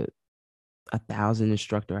 500 to a thousand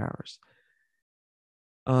instructor hours.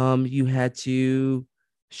 You had to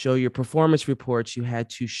show your performance reports. You had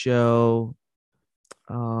to show,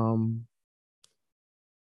 um,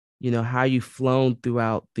 how you've flown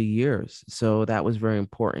throughout the years. So that was very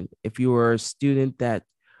important. If you were a student that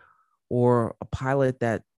or a pilot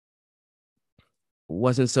that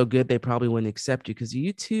wasn't so good, they probably wouldn't accept you because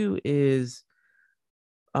U2 is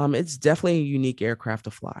it's definitely a unique aircraft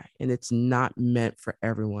to fly and it's not meant for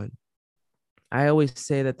everyone. I always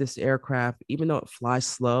say that this aircraft, even though it flies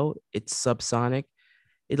slow, it's subsonic.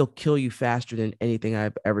 It'll kill you faster than anything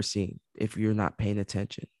I've ever seen if you're not paying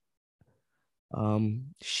attention.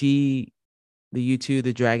 She, the U2,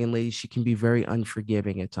 the Dragon Lady, she can be very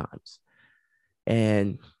unforgiving at times.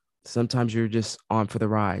 And sometimes you're just on for the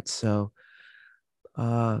ride. So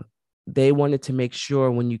uh, they wanted to make sure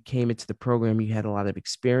when you came into the program, you had a lot of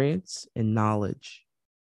experience and knowledge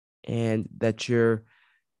and that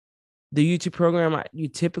the U2 program, you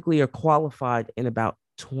typically are qualified in about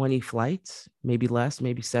 20 flights, maybe less,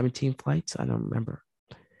 maybe 17 flights. I don't remember.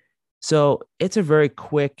 So it's a very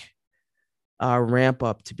quick ramp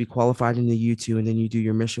up to be qualified in the U2, and then you do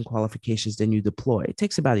your mission qualifications, then you deploy. It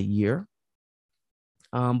takes about a year.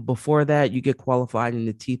 Before that, you get qualified in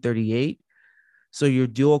the T-38. So you're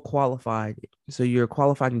dual qualified. So you're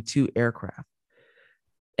qualified in two aircraft.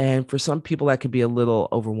 And for some people, that could be a little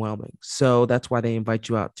overwhelming. So that's why they invite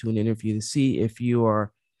you out to an interview to see if you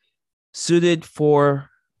are suited for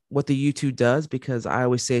what the U2 does, because I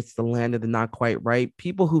always say it's the land of the not quite right.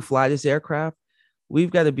 People who fly this aircraft, we've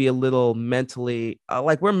got to be a little mentally,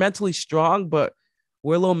 like we're mentally strong, but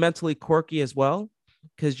we're a little mentally quirky as well,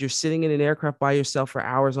 because you're sitting in an aircraft by yourself for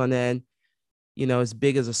hours on end, as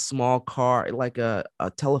big as a small car, like a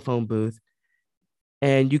telephone booth,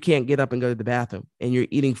 and you can't get up and go to the bathroom, and you're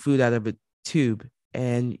eating food out of a tube.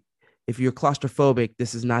 And if you're claustrophobic,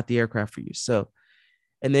 this is not the aircraft for you. So,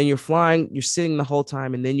 and then you're flying, you're sitting the whole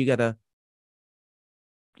time, and then you got to,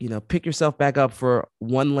 pick yourself back up for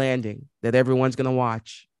one landing that everyone's going to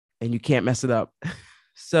watch, and you can't mess it up.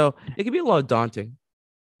 So it can be a little daunting.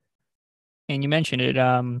 and you mentioned it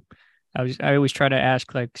I always try to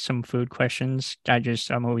ask like some food questions.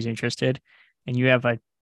 I'm always interested. And you have a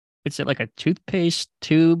is it like a toothpaste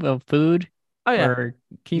tube of food? Oh, yeah. Or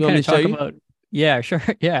can you You want kind me of to show talk you? about yeah, sure.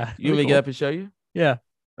 Yeah, You that'd want be me to get cool. up and show you? Yeah.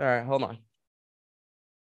 All right, hold on.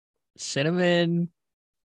 Cinnamon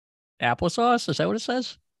applesauce? Is that what it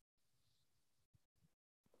says?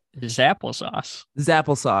 It's applesauce. This is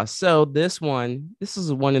applesauce. So this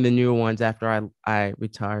is one of the newer ones after I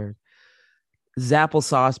retired. Zapple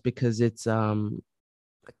sauce because it's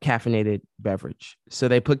caffeinated beverage. So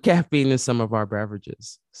they put caffeine in some of our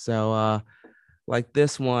beverages. So like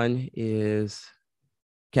this one is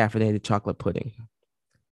caffeinated chocolate pudding.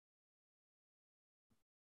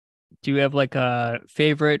 Do you have like a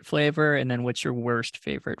favorite flavor? And then what's your worst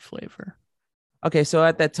favorite flavor? Okay, so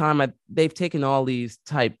at that time, they've taken all these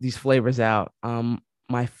flavors out.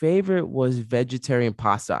 My favorite was vegetarian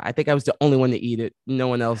pasta. I think I was the only one to eat it. No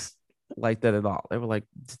one else liked that at all. They were like,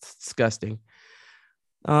 "It's disgusting."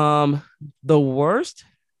 Um, the worst,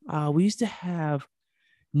 we used to have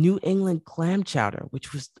New England clam chowder,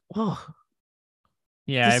 which was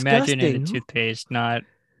Yeah, I imagine in a disgusting. Who, toothpaste, not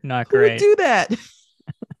who would great. do that?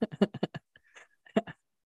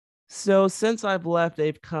 So since I've left,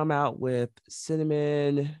 they've come out with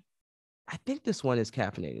cinnamon. I think this one is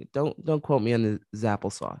caffeinated. Don't quote me on the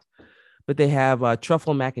Zapple sauce, but they have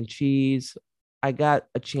truffle mac and cheese. I got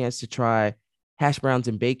a chance to try hash browns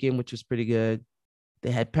and bacon, which was pretty good.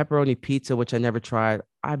 They had pepperoni pizza, which I never tried.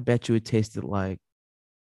 I bet you it tasted like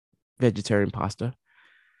vegetarian pasta.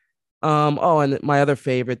 Oh, and my other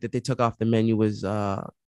favorite that they took off the menu was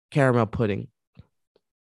caramel pudding.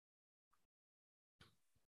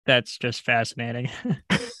 That's just fascinating.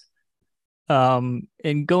 And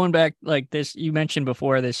going back like this, you mentioned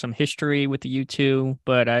before there's some history with the U2,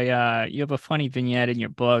 but you have a funny vignette in your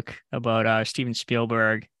book about Steven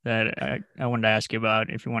Spielberg that I wanted to ask you about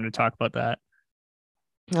if you wanted to talk about that.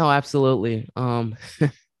 Oh, absolutely.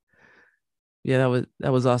 Yeah,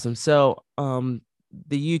 that was awesome. So,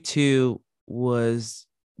 the U2 was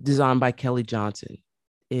designed by Kelly Johnson.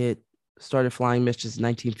 It started flying missions in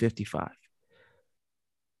 1955.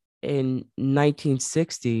 In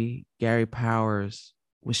 1960, Gary Powers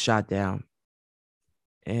was shot down,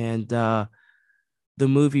 and the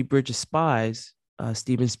movie Bridge of Spies,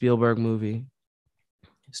 Steven Spielberg movie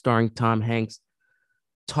starring Tom Hanks,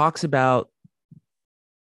 talks about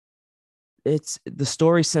it's the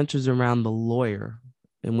story centers around the lawyer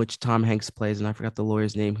in which Tom Hanks plays, and I forgot the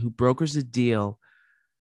lawyer's name, who brokers a deal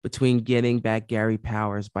between getting back Gary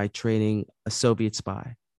Powers by trading a Soviet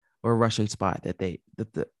spy or a Russian spy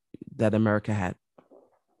that America had.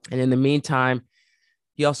 And in the meantime,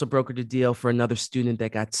 he also brokered a deal for another student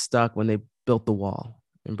that got stuck when they built the wall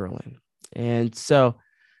in Berlin. And so,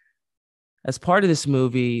 as part of this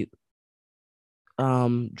movie,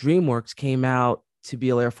 DreamWorks came out to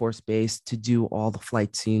Beale Air Force Base to do all the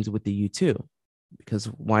flight scenes with the U2 because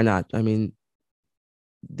why not? I mean,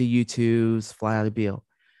 the U2s fly out of Beale.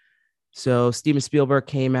 So Steven Spielberg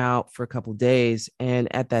came out for a couple of days,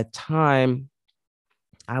 and at that time,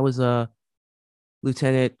 I was a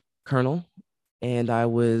lieutenant colonel, and I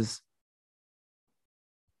was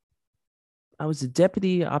a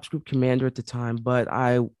deputy ops group commander at the time, but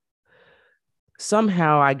I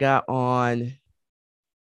got on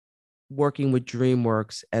working with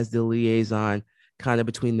DreamWorks as the liaison kind of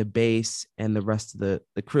between the base and the rest of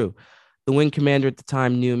the crew. The wing commander at the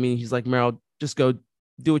time knew me. He's like, Merrill, just go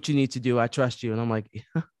do what you need to do. I trust you. And I'm like,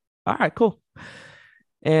 all right, cool.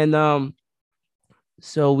 And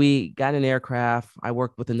so we got an aircraft. I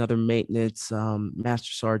worked with another maintenance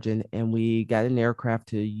master sergeant, and we got an aircraft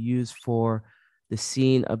to use for the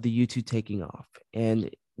scene of the U2 taking off. And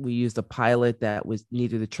we used a pilot that was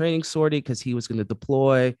needed a training sortie because he was going to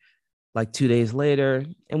deploy like 2 days later,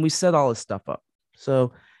 and we set all this stuff up.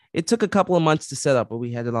 So it took a couple of months to set up, but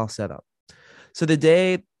we had it all set up. So the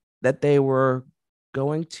day that they were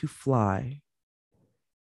going to fly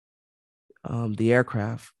the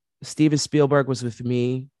aircraft, Steven Spielberg was with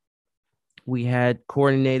me. We had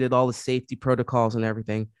coordinated all the safety protocols and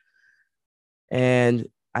everything. And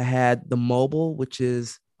I had the mobile, which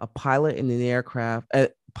is a pilot in an aircraft, a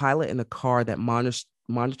pilot in a car that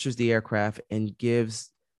monitors the aircraft and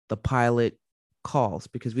gives the pilot calls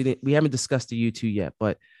because we haven't discussed the U2 yet,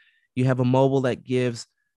 but you have a mobile that gives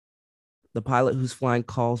the pilot who's flying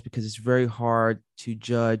calls because it's very hard to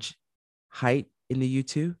judge height in the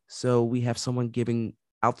U2. So we have someone giving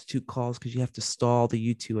altitude calls because you have to stall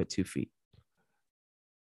the U2 at 2 feet.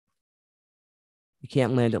 You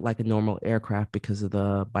can't land it like a normal aircraft because of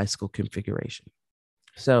the bicycle configuration.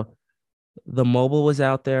 So the mobile was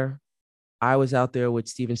out there. I was out there with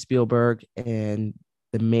Steven Spielberg and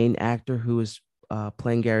the main actor who was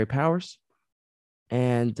playing Gary Powers.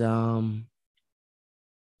 And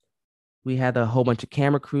we had a whole bunch of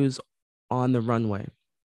camera crews on the runway.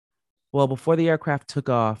 Well, before the aircraft took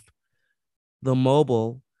off, the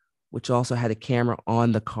mobile, which also had a camera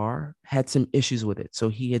on the car, had some issues with it. So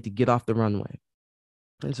he had to get off the runway.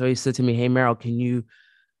 And so he said to me, Hey, Merrill, can you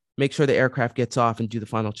make sure the aircraft gets off and do the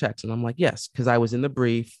final checks? And I'm like, yes, because I was in the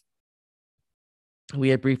brief. We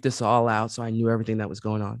had briefed this all out. So I knew everything that was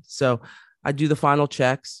going on. So I do the final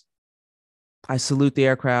checks. I salute the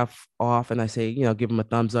aircraft off and I say, give them a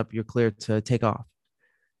thumbs up. You're clear to take off.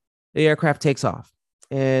 The aircraft takes off.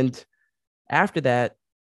 And after that,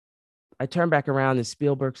 I turn back around and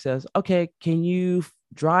Spielberg says, okay, can you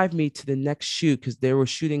drive me to the next shoot? Because they were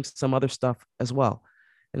shooting some other stuff as well.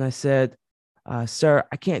 And I said, sir,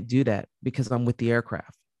 I can't do that because I'm with the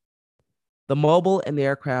aircraft. The mobile and the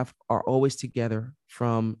aircraft are always together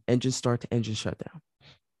from engine start to engine shutdown.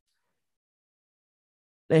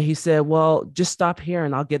 And he said, well, just stop here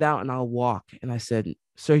and I'll get out and I'll walk. And I said,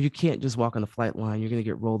 sir, you can't just walk on the flight line. You're going to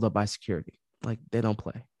get rolled up by security. Like, they don't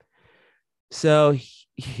play. So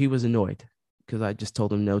he was annoyed because I just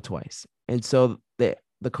told him no twice. And so the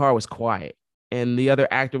car was quiet. And the other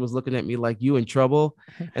actor was looking at me like, you in trouble?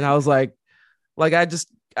 And I was like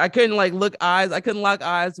I couldn't like look eyes. I couldn't lock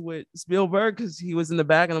eyes with Spielberg because he was in the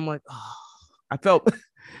back. And I'm like, oh, I felt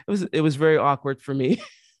it was very awkward for me.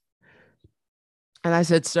 And I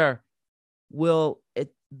said, sir,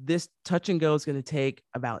 this touch and go is going to take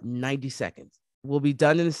about 90 seconds. We'll be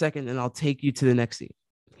done in a second and I'll take you to the next scene.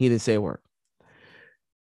 He didn't say a word.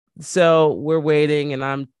 So we're waiting and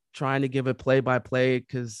I'm trying to give a play by play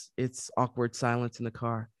because it's awkward silence in the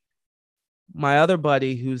car. My other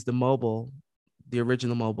buddy, who's the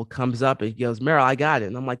original mobile, comes up and he goes, Merrill, I got it.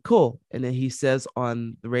 And I'm like, cool. And then he says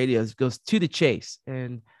on the radio, it goes to the chase.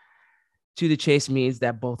 And to the chase means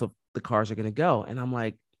that both of the cars are going to go. And I'm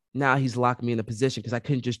like, now he's locked me in a position because I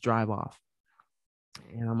couldn't just drive off.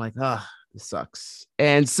 And I'm like, oh, this sucks.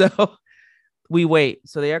 And so we wait.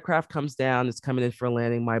 So the aircraft comes down. It's coming in for a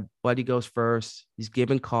landing. My buddy goes first. He's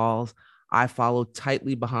giving calls. I follow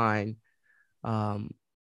tightly behind the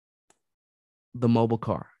mobile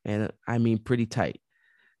car. And I mean, pretty tight.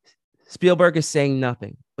 Spielberg is saying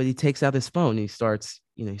nothing, but he takes out his phone. And he starts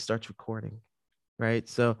recording. Right.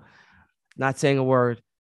 So not saying a word.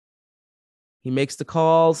 He makes the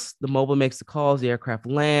calls. The mobile makes the calls. The aircraft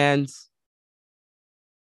lands.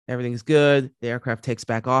 Everything's good. The aircraft takes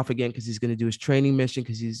back off again because he's going to do his training mission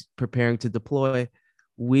because he's preparing to deploy.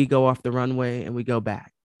 We go off the runway and we go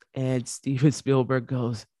back. And Steven Spielberg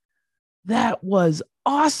goes, that was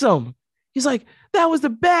awesome. He's like, that was the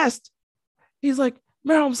best. He's like,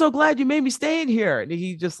 Merrill, I'm so glad you made me stay in here. And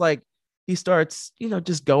he just like, he starts,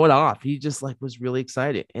 just going off. He just like was really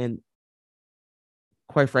excited. And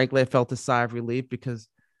quite frankly, I felt a sigh of relief because,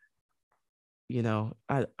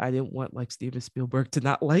 I didn't want like Steven Spielberg to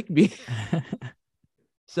not like me.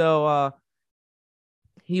 So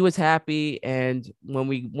he was happy. And when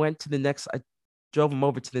we went to I drove him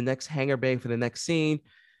over to the next hangar bay for the next scene.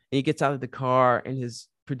 And he gets out of the car and his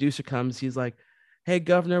producer comes. He's like, hey,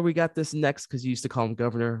 governor, we got this next, because he used to call him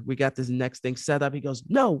governor. We got this next thing set up. He goes,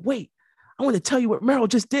 no, wait, I want to tell you what Merrill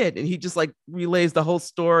just did. And he just like relays the whole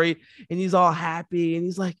story and he's all happy. And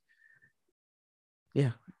he's like,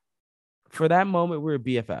 yeah, for that moment, we were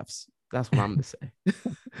BFFs. That's what I'm going to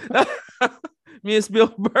say. Me and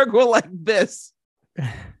Spielberg were like this,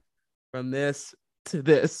 from this to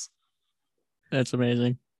this. That's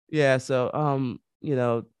amazing. Yeah. So,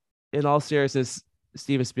 in all seriousness,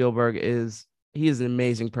 Steven Spielberg he is an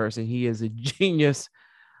amazing person. He is a genius.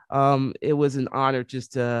 It was an honor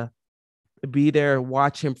just to be there,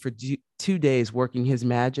 watch him for 2 days working his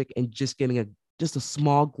magic and just getting just a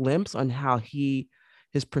small glimpse on how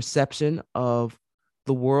his perception of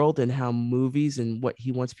the world and how movies and what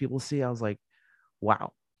he wants people to see. I was like,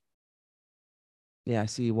 wow. Yeah, I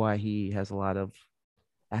see why he has a lot of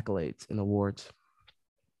accolades and awards.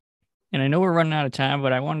 And I know we're running out of time,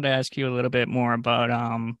 but I wanted to ask you a little bit more about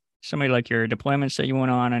some of like your deployments that you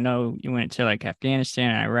went on. I know you went to like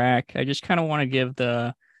Afghanistan and Iraq. I just kind of want to give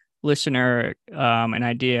the listener an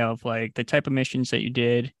idea of like the type of missions that you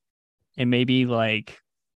did and maybe like,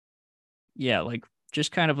 yeah, like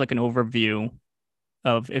just kind of like an overview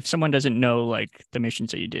of if someone doesn't know like the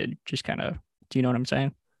missions that you did, just kind of, do you know what I'm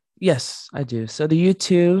saying? Yes, I do. So the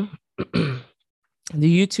U-2, the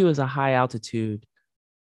U-2 is a high altitude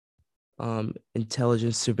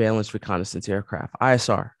intelligence, surveillance, reconnaissance aircraft,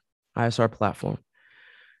 ISR platform.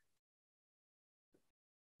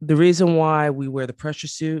 The reason why we wear the pressure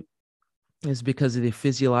suit is because of the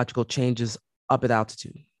physiological changes up at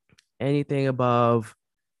altitude. Anything above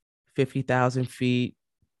 50,000 feet,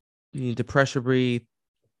 you need to pressure breathe.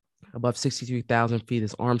 Above 63,000 feet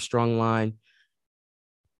is Armstrong line.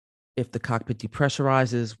 If the cockpit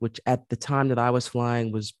depressurizes, which at the time that I was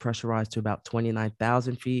flying was pressurized to about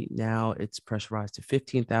 29,000 feet, now it's pressurized to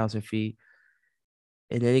 15,000 feet.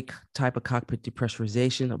 In any type of cockpit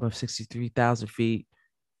depressurization above 63,000 feet,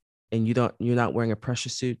 and you're not wearing a pressure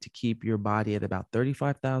suit to keep your body at about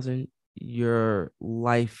 35,000, your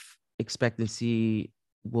life expectancy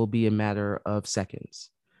will be a matter of seconds.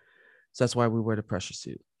 So that's why we wear the pressure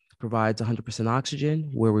suit. It provides 100%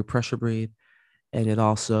 oxygen where we pressure breathe. And it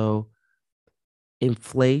also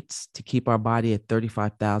inflates to keep our body at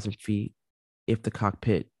 35,000 feet if the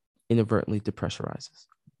cockpit inadvertently depressurizes.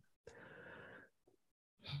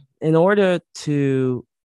 In order to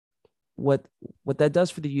what what that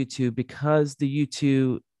does for the U-2, because the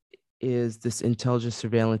U-2 is this intelligence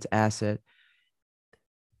surveillance asset,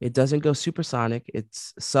 it doesn't go supersonic.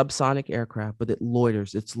 It's subsonic aircraft, but it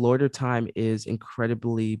loiters. Its loiter time is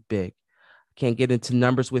incredibly big. Can't get into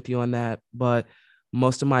numbers with you on that, but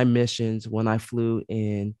most of my missions when I flew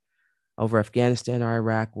in over Afghanistan or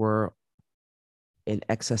Iraq were in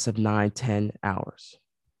excess of 9, 10 hours.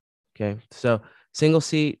 Okay. So single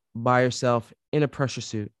seat by yourself in a pressure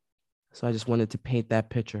suit. So I just wanted to paint that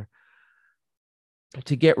picture.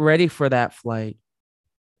 To get ready for that flight,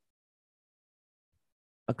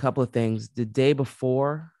 a couple of things. The day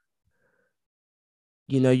before,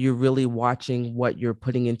 you're really watching what you're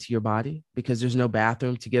putting into your body because there's no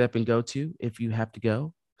bathroom to get up and go to if you have to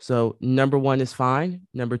go. So number one is fine.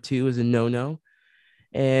 Number two is a no-no.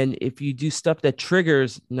 And if you do stuff that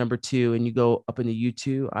triggers number two and you go up into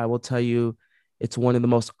U2, I will tell you it's one of the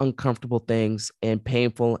most uncomfortable things and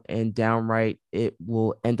painful, and downright it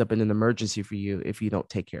will end up in an emergency for you if you don't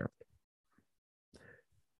take care of it.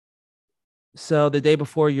 So the day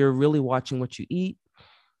before, you're really watching what you eat.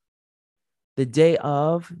 The day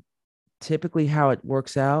of, typically how it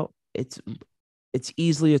works out, it's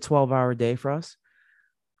easily a 12-hour day for us.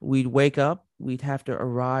 We'd wake up, we'd have to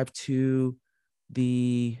arrive to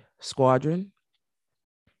the squadron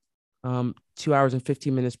 2 hours and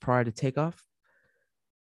 15 minutes prior to takeoff.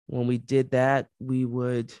 When we did that, we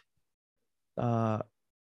would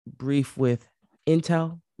brief with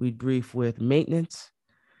intel, we'd brief with maintenance,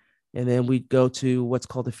 and then we'd go to what's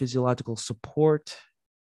called the physiological support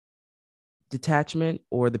detachment,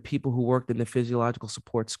 or the people who worked in the physiological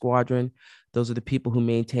support squadron. Those are the people who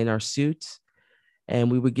maintain our suits.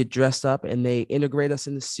 And we would get dressed up and they integrate us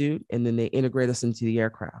in the suit, and then they integrate us into the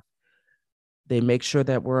aircraft. They make sure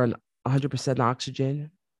that we're on 100%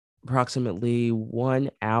 oxygen approximately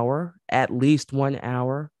 1 hour, at least 1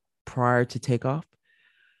 hour prior to takeoff.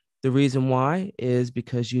 The reason why is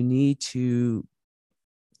because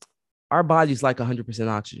our body's like 100%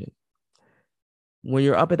 oxygen. When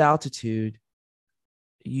you're up at altitude,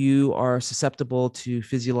 you are susceptible to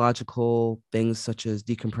physiological things such as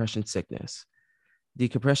decompression sickness.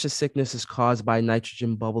 Decompression sickness is caused by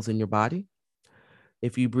nitrogen bubbles in your body.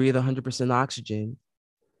 If you breathe 100% oxygen,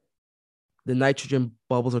 the nitrogen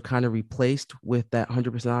bubbles are kind of replaced with that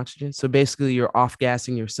 100% oxygen. So basically, you're off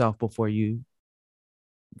gassing yourself before you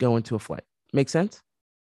go into a flight. Make sense?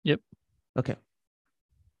 Yep. Okay.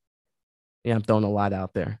 Yeah, I'm throwing a lot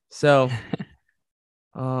out there. So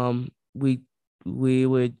we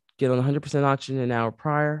would get on 100% oxygen an hour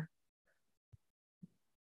prior.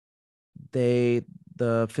 The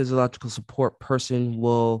physiological support person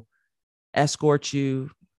will escort you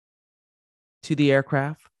to the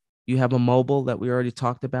aircraft. You have a mobile that we already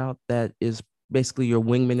talked about that is basically your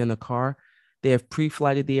wingman in the car. They have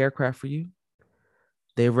pre-flighted the aircraft for you.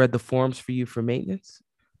 They've read the forms for you for maintenance.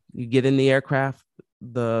 You get in the aircraft,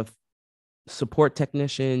 the support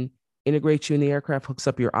technician integrates you in the aircraft, hooks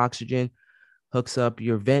up your oxygen, hooks up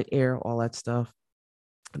your vent air, all that stuff.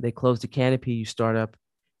 They close the canopy, you start up,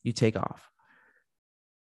 you take off.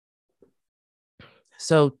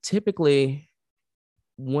 So typically,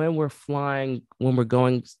 when we're flying, when we're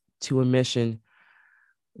going to a mission,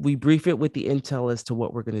 we brief it with the intel as to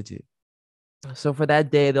what we're going to do. So for that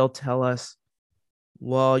day, they'll tell us,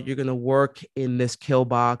 well, you're going to work in this kill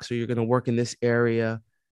box, or you're going to work in this area.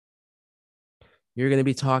 You're going to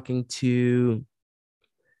be talking to,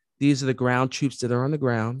 these are the ground troops that are on the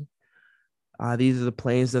ground. These are the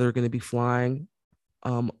planes that are going to be flying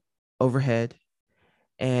overhead.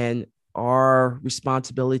 And our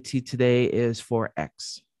responsibility today is for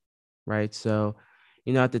X, right? So,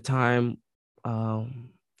 at the time,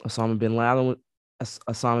 Osama bin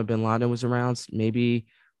Laden was around. Maybe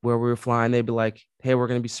where we were flying, they'd be like, hey, we're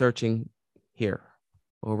going to be searching here,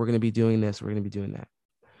 or we're going to be doing this, we're going to be doing that.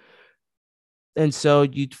 And so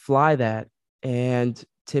you'd fly that. And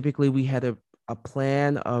typically we had a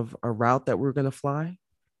plan of a route that we were going to fly.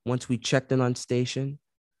 Once we checked in on station,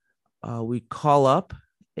 we'd call up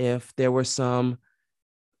if there were some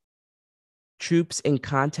troops in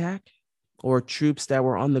contact or troops that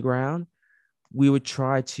were on the ground. We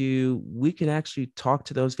can actually talk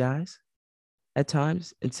to those guys at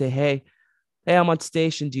times and say, hey, I'm on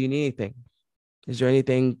station. Do you need anything? Is there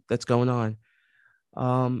anything that's going on?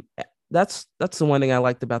 That's the one thing I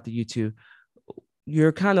liked about the U2.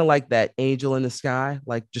 You're kind of like that angel in the sky,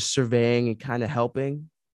 like just surveying and kind of helping.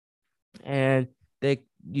 And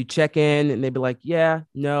you check in and they'd be like, yeah,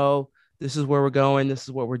 no, This is where we're going. This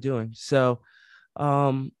is what we're doing. So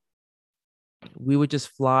um, we would just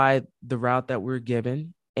fly the route that we are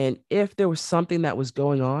given. And if there was something that was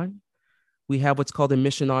going on, we have what's called a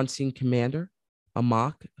mission on scene commander, a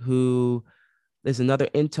mock, who is another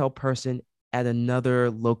intel person at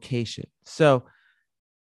another location. So,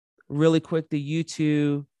 really quick, the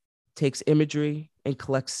U2 takes imagery and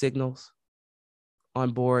collects signals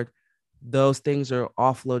on board. Those things are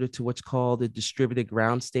offloaded to what's called a distributed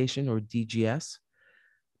ground station, or DGS.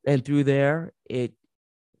 And through there, they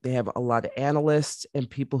have a lot of analysts and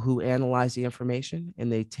people who analyze the information,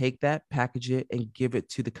 and they take that, package it, and give it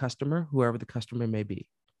to the customer, whoever the customer may be.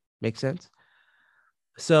 Make sense?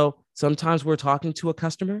 So sometimes we're talking to a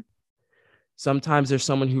customer. Sometimes there's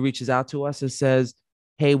someone who reaches out to us and says,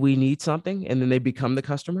 hey, we need something. And then they become the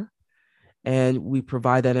customer, and we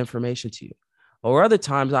provide that information to you. Or other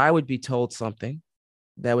times I would be told something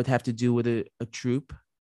that would have to do with a troop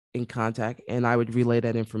in contact, and I would relay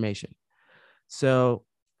that information. So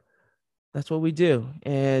that's what we do.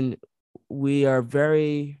 And we are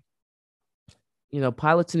very,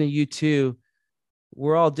 pilots in the U2,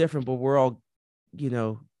 we're all different, but we're all, you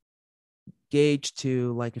know, gauged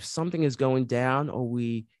to, like, if something is going down or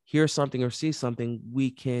we hear something or see something, we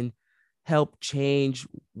can help change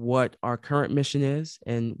what our current mission is.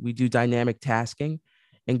 And we do dynamic tasking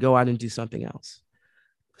and go out and do something else.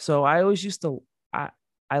 So I always used to,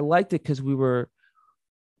 I liked it because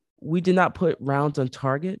we did not put rounds on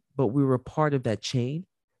target, but we were part of that chain.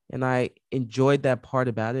 And I enjoyed that part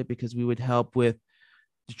about it because we would help with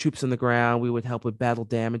the troops on the ground. We would help with battle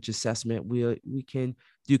damage assessment. We can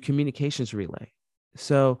do communications relay.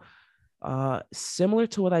 So similar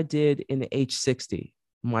to what I did in the H-60,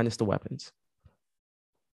 minus the weapons.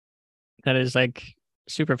 That is like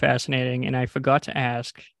super fascinating. And I forgot to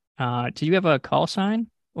ask, did you have a call sign,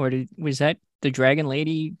 or was that the Dragon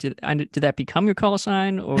Lady? Did that become your call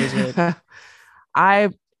sign, or was it?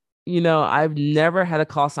 I've, I've never had a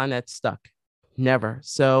call sign that stuck. Never.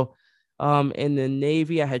 So in the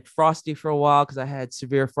Navy, I had Frosty for a while because I had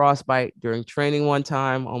severe frostbite during training one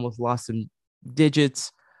time, almost lost some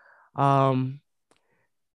digits. Um,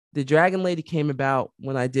 the Dragon Lady came about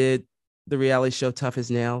when I did the reality show Tough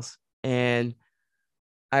as Nails. And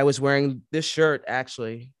I was wearing this shirt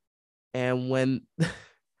actually. And when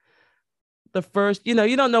the first, you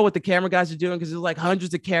don't know what the camera guys are doing because there's like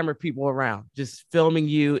hundreds of camera people around just filming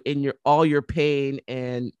you in all your pain,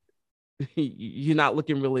 and you're not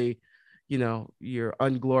looking really, your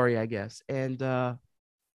unglory, I guess. And the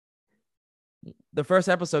first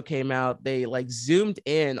episode came out, they like zoomed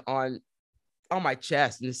in on my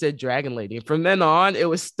chest and it said Dragon Lady. And from then on, it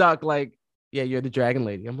was stuck like, yeah, you're the Dragon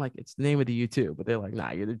Lady. I'm like, it's the name of the U2, but they're like,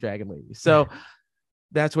 nah, you're the Dragon Lady. So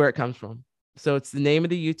that's where it comes from. So it's the name of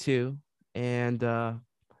the U2. And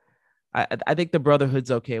I think the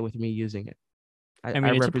Brotherhood's okay with me using it. I I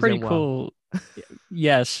mean, it's a pretty represent well. cool,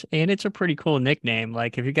 yes, and it's a pretty cool nickname.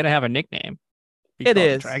 Like, if you're gonna have a nickname, be It called the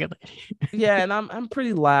is. Dragon Lady. Yeah, and I'm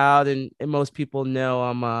pretty loud, and most people know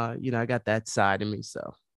I'm I got that side of me.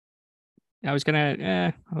 So I was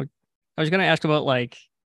gonna, I was gonna ask about like,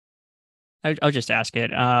 I'll just ask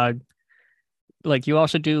it. Like you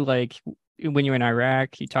also do like when you're in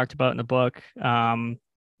Iraq, you talked about in the book,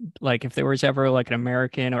 like if there was ever like an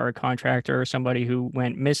American or a contractor or somebody who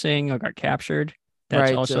went missing or got captured, that's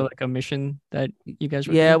right. also So like a mission that you guys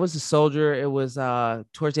would yeah, do. it was a soldier. It was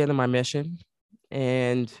towards the end of my mission,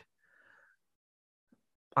 and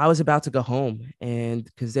I was about to go home, and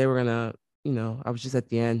because they were gonna, I was just at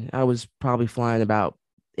the end. I was probably flying about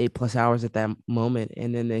 8+ hours at that moment,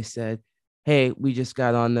 and then they said, "Hey, we just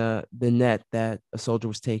got on the net that a soldier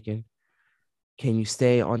was taken. Can you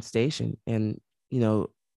stay on station?" And you know,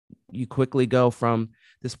 you quickly go from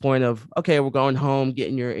this point of, okay, we're going home,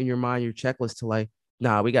 getting your in your mind your checklist, to like,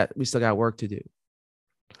 nah, we still got work to do.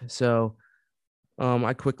 So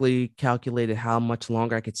I quickly calculated how much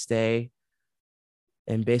longer I could stay.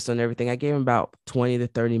 And based on everything, I gave him about 20 to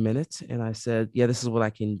 30 minutes. And I said, yeah, this is what I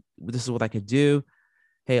can do.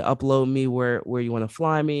 Hey, upload me where you want to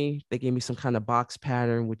fly me. They gave me some kind of box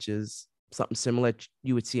pattern, which is something similar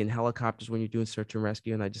you would see in helicopters when you're doing search and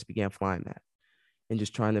rescue. And I just began flying that and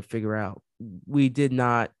just trying to figure out. We did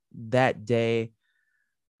not that day,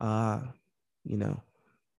 uh, you know,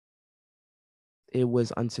 it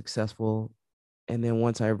was unsuccessful. And then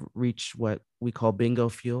once I reached what we call bingo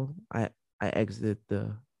fuel, I exited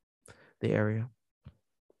the area.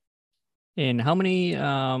 And how many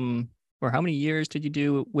years did you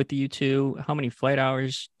do with the U2? How many flight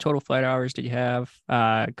hours, total flight hours did you have?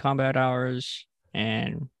 Combat hours,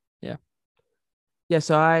 and yeah. Yeah,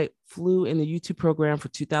 so I flew in the U2 program for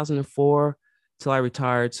 2004 till I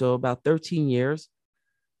retired. So about 13 years.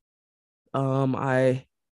 I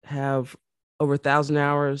have over 1,000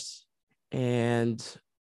 hours and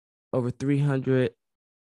over 300,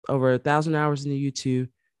 over 1,000 hours in the U2,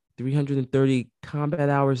 330 combat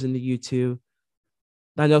hours in the U2.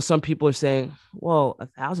 I know some people are saying, well,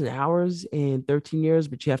 1,000 hours in 13 years,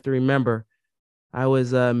 but you have to remember, I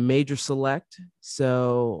was a major select.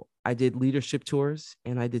 So I did leadership tours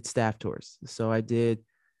and I did staff tours. So I did,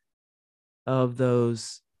 of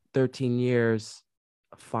those 13 years,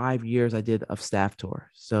 5 years I did of staff tour.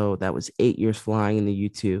 So that was 8 years flying in the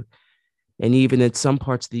U2. And even in some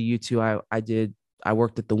parts of the U2, I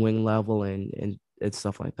worked at the wing level and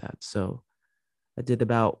stuff like that. So I did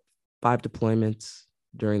about 5 deployments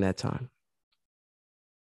during that time.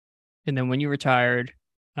 And then when you retired,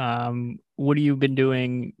 what have you been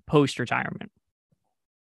doing post retirement?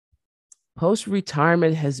 Post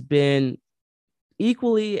retirement has been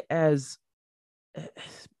equally as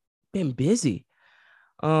been busy.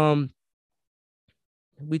 Um,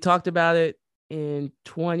 we talked about it in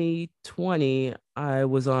 2020. I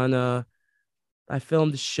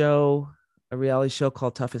filmed a show, a reality show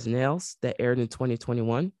called Tough as Nails that aired in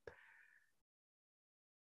 2021.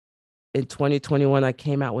 In 2021, I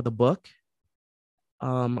came out with a book.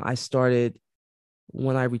 I started,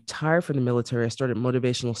 when I retired from the military, I started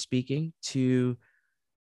motivational speaking to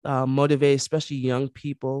motivate, especially young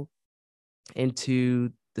people,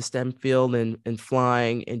 into the STEM field and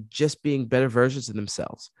flying and just being better versions of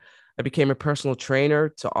themselves. I became a personal trainer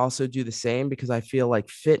to also do the same because I feel like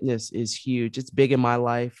fitness is huge. It's big in my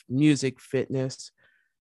life, music, fitness.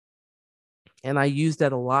 And I use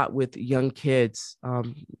that a lot with young kids.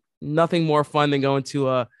 Nothing more fun than going to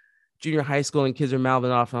a junior high school and kids are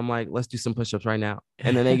mouthing off. I'm like, let's do some push-ups right now.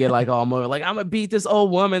 And then they get like all motivated, like, I'm gonna beat this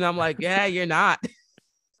old woman. I'm like, yeah, you're not.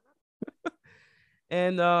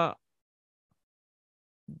 And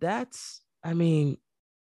that's, I mean,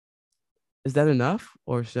 is that enough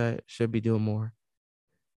or should I be doing more?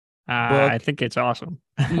 I Book, think it's awesome.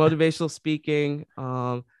 motivational speaking.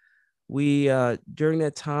 We during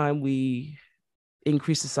that time we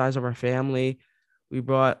increased the size of our family. We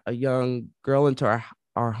brought a young girl into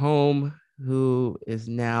our home who is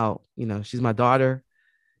now, she's my daughter.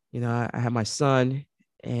 I have my son,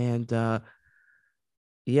 and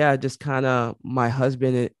yeah, just kind of my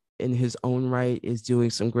husband in his own right is doing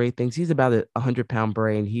some great things. He's about a 100-pound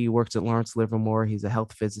brain. He works at Lawrence Livermore. He's a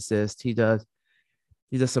health physicist. He does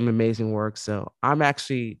some amazing work. So I'm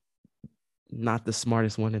actually not the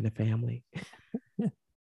smartest one in the family.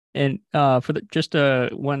 And for the just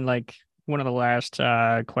one of the last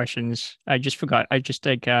questions, I just forgot. I just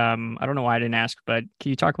like I don't know why I didn't ask, but can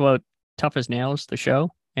you talk about Tough as Nails, the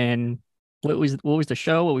show, and what was the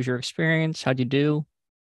show? What was your experience? How'd you do?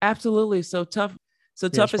 Absolutely. So tough. So Yeah,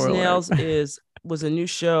 tough as spoiler alert. nails was a new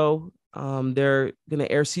show. They're gonna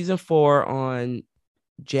air season 4 on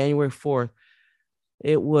January 4th.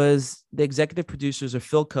 It was the executive producers of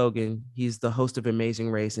Phil Kogan. He's the host of Amazing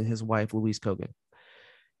Race and his wife, Louise Kogan.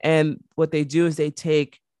 And what they do is they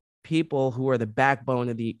take people who are the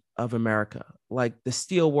backbone of America, like the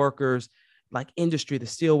steel workers, like industry, the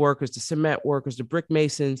steel workers, the cement workers, the brick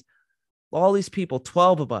masons, all these people,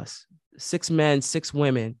 12 of us, 6 men, 6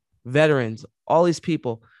 women, veterans, all these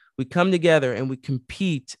people, we come together and we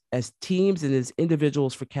compete as teams and as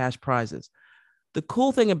individuals for cash prizes. The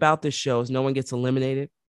cool thing about this show is no one gets eliminated.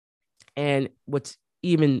 And what's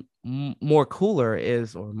even more cooler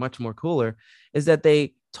is, or much more cooler, is that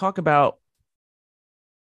they talk about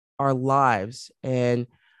our lives. And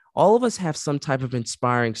all of us have some type of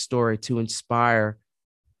inspiring story to inspire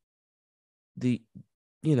the,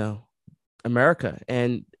 you know, America.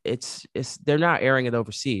 And it's they're not airing it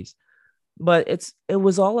overseas, but it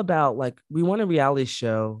was all about, like, we want a reality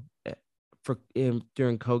show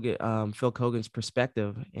during Phil Kogan's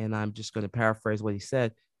perspective, and I'm just going to paraphrase what he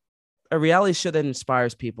said. A reality show that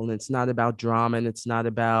inspires people, and it's not about drama, and it's not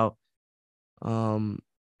about um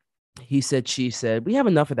he said, she said. We have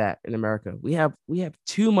enough of that in America. We have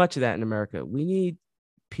too much of that in America. We need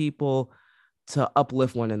people to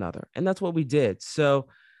uplift one another, and that's what we did. So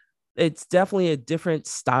it's definitely a different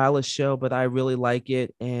style of show, but I really like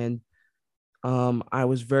it. And I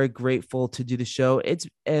was very grateful to do the show.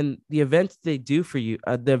 And the events they do for you,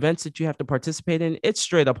 the events that you have to participate in, it's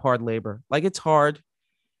straight up hard labor. Like, it's hard,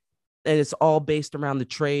 and it's all based around the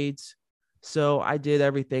trades. So I did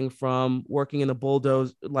everything from working in a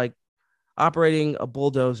bulldozer, like operating a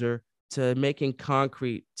bulldozer, to making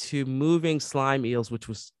concrete, to moving slime eels, which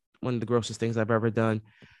was one of the grossest things I've ever done,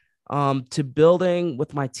 to building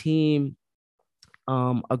with my team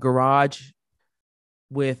a garage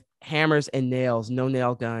with hammers and nails, no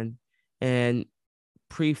nail gun, and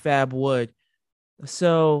prefab wood.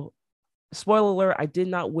 So, spoiler alert, I did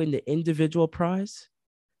not win the individual prize,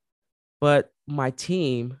 but my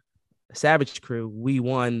team, Savage Crew, we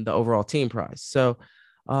won the overall team prize. So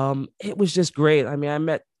it was just great. I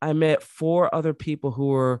mean, I met four other people who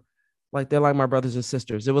were like they're like my brothers and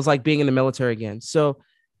sisters. It was like being in the military again. So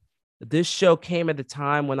this show came at the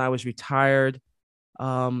time when I was retired.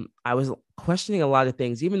 I was questioning a lot of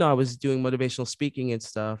things, even though I was doing motivational speaking and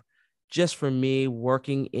stuff. Just for me,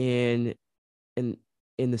 working in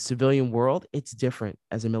in the civilian world, it's different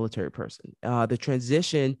as a military person. The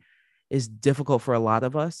transition is difficult for a lot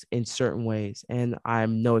of us in certain ways, and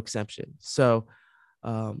I'm no exception. So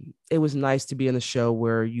it was nice to be in a show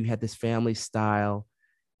where you had this family style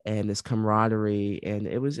and this camaraderie, and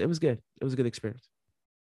it was good. It was a good experience.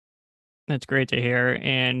 That's great to hear.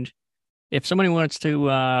 And if somebody wants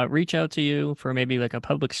to reach out to you for maybe like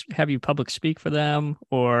have you public speak for them,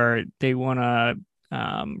 or they want to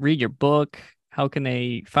read your book, how can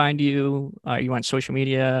they find you? You on social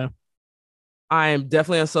media? I am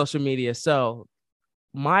definitely on social media. So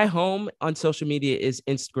my home on social media is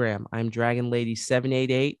Instagram. I'm Dragon Lady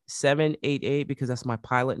 788 because that's my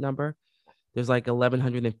pilot number. There's like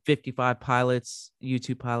 1,155 pilots,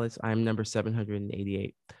 YouTube pilots. I'm number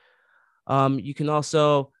 788. You can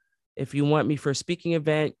also, if you want me for a speaking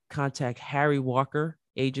event, contact Harry Walker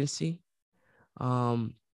Agency. I'll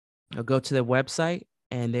go to their website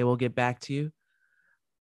and they will get back to you.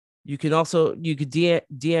 You could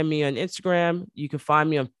DM me on Instagram. You can find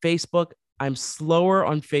me on Facebook. I'm slower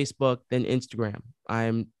on Facebook than Instagram.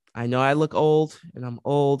 I know I look old and I'm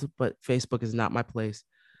old, but Facebook is not my place.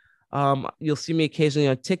 You'll see me occasionally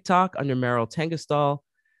on TikTok under Merrill Tengesdal,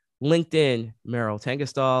 LinkedIn Merrill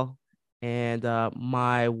Tengesdal, and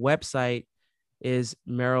my website is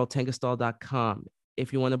merrilltengesdal.com.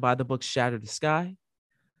 If you want to buy the book Shatter the Sky,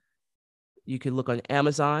 you could look on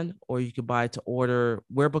Amazon or you could buy it to order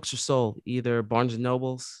where books are sold, either Barnes and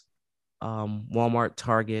Nobles, Walmart,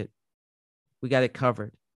 Target. We got it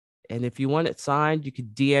covered. And if you want it signed, you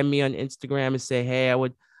could DM me on Instagram and say, "Hey, I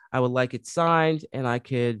would like it signed," and I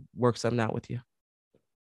could work something out with you.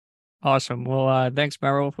 Awesome. Well, thanks,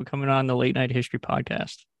 Merrill, for coming on the Late Night History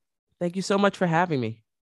podcast. Thank you so much for having me.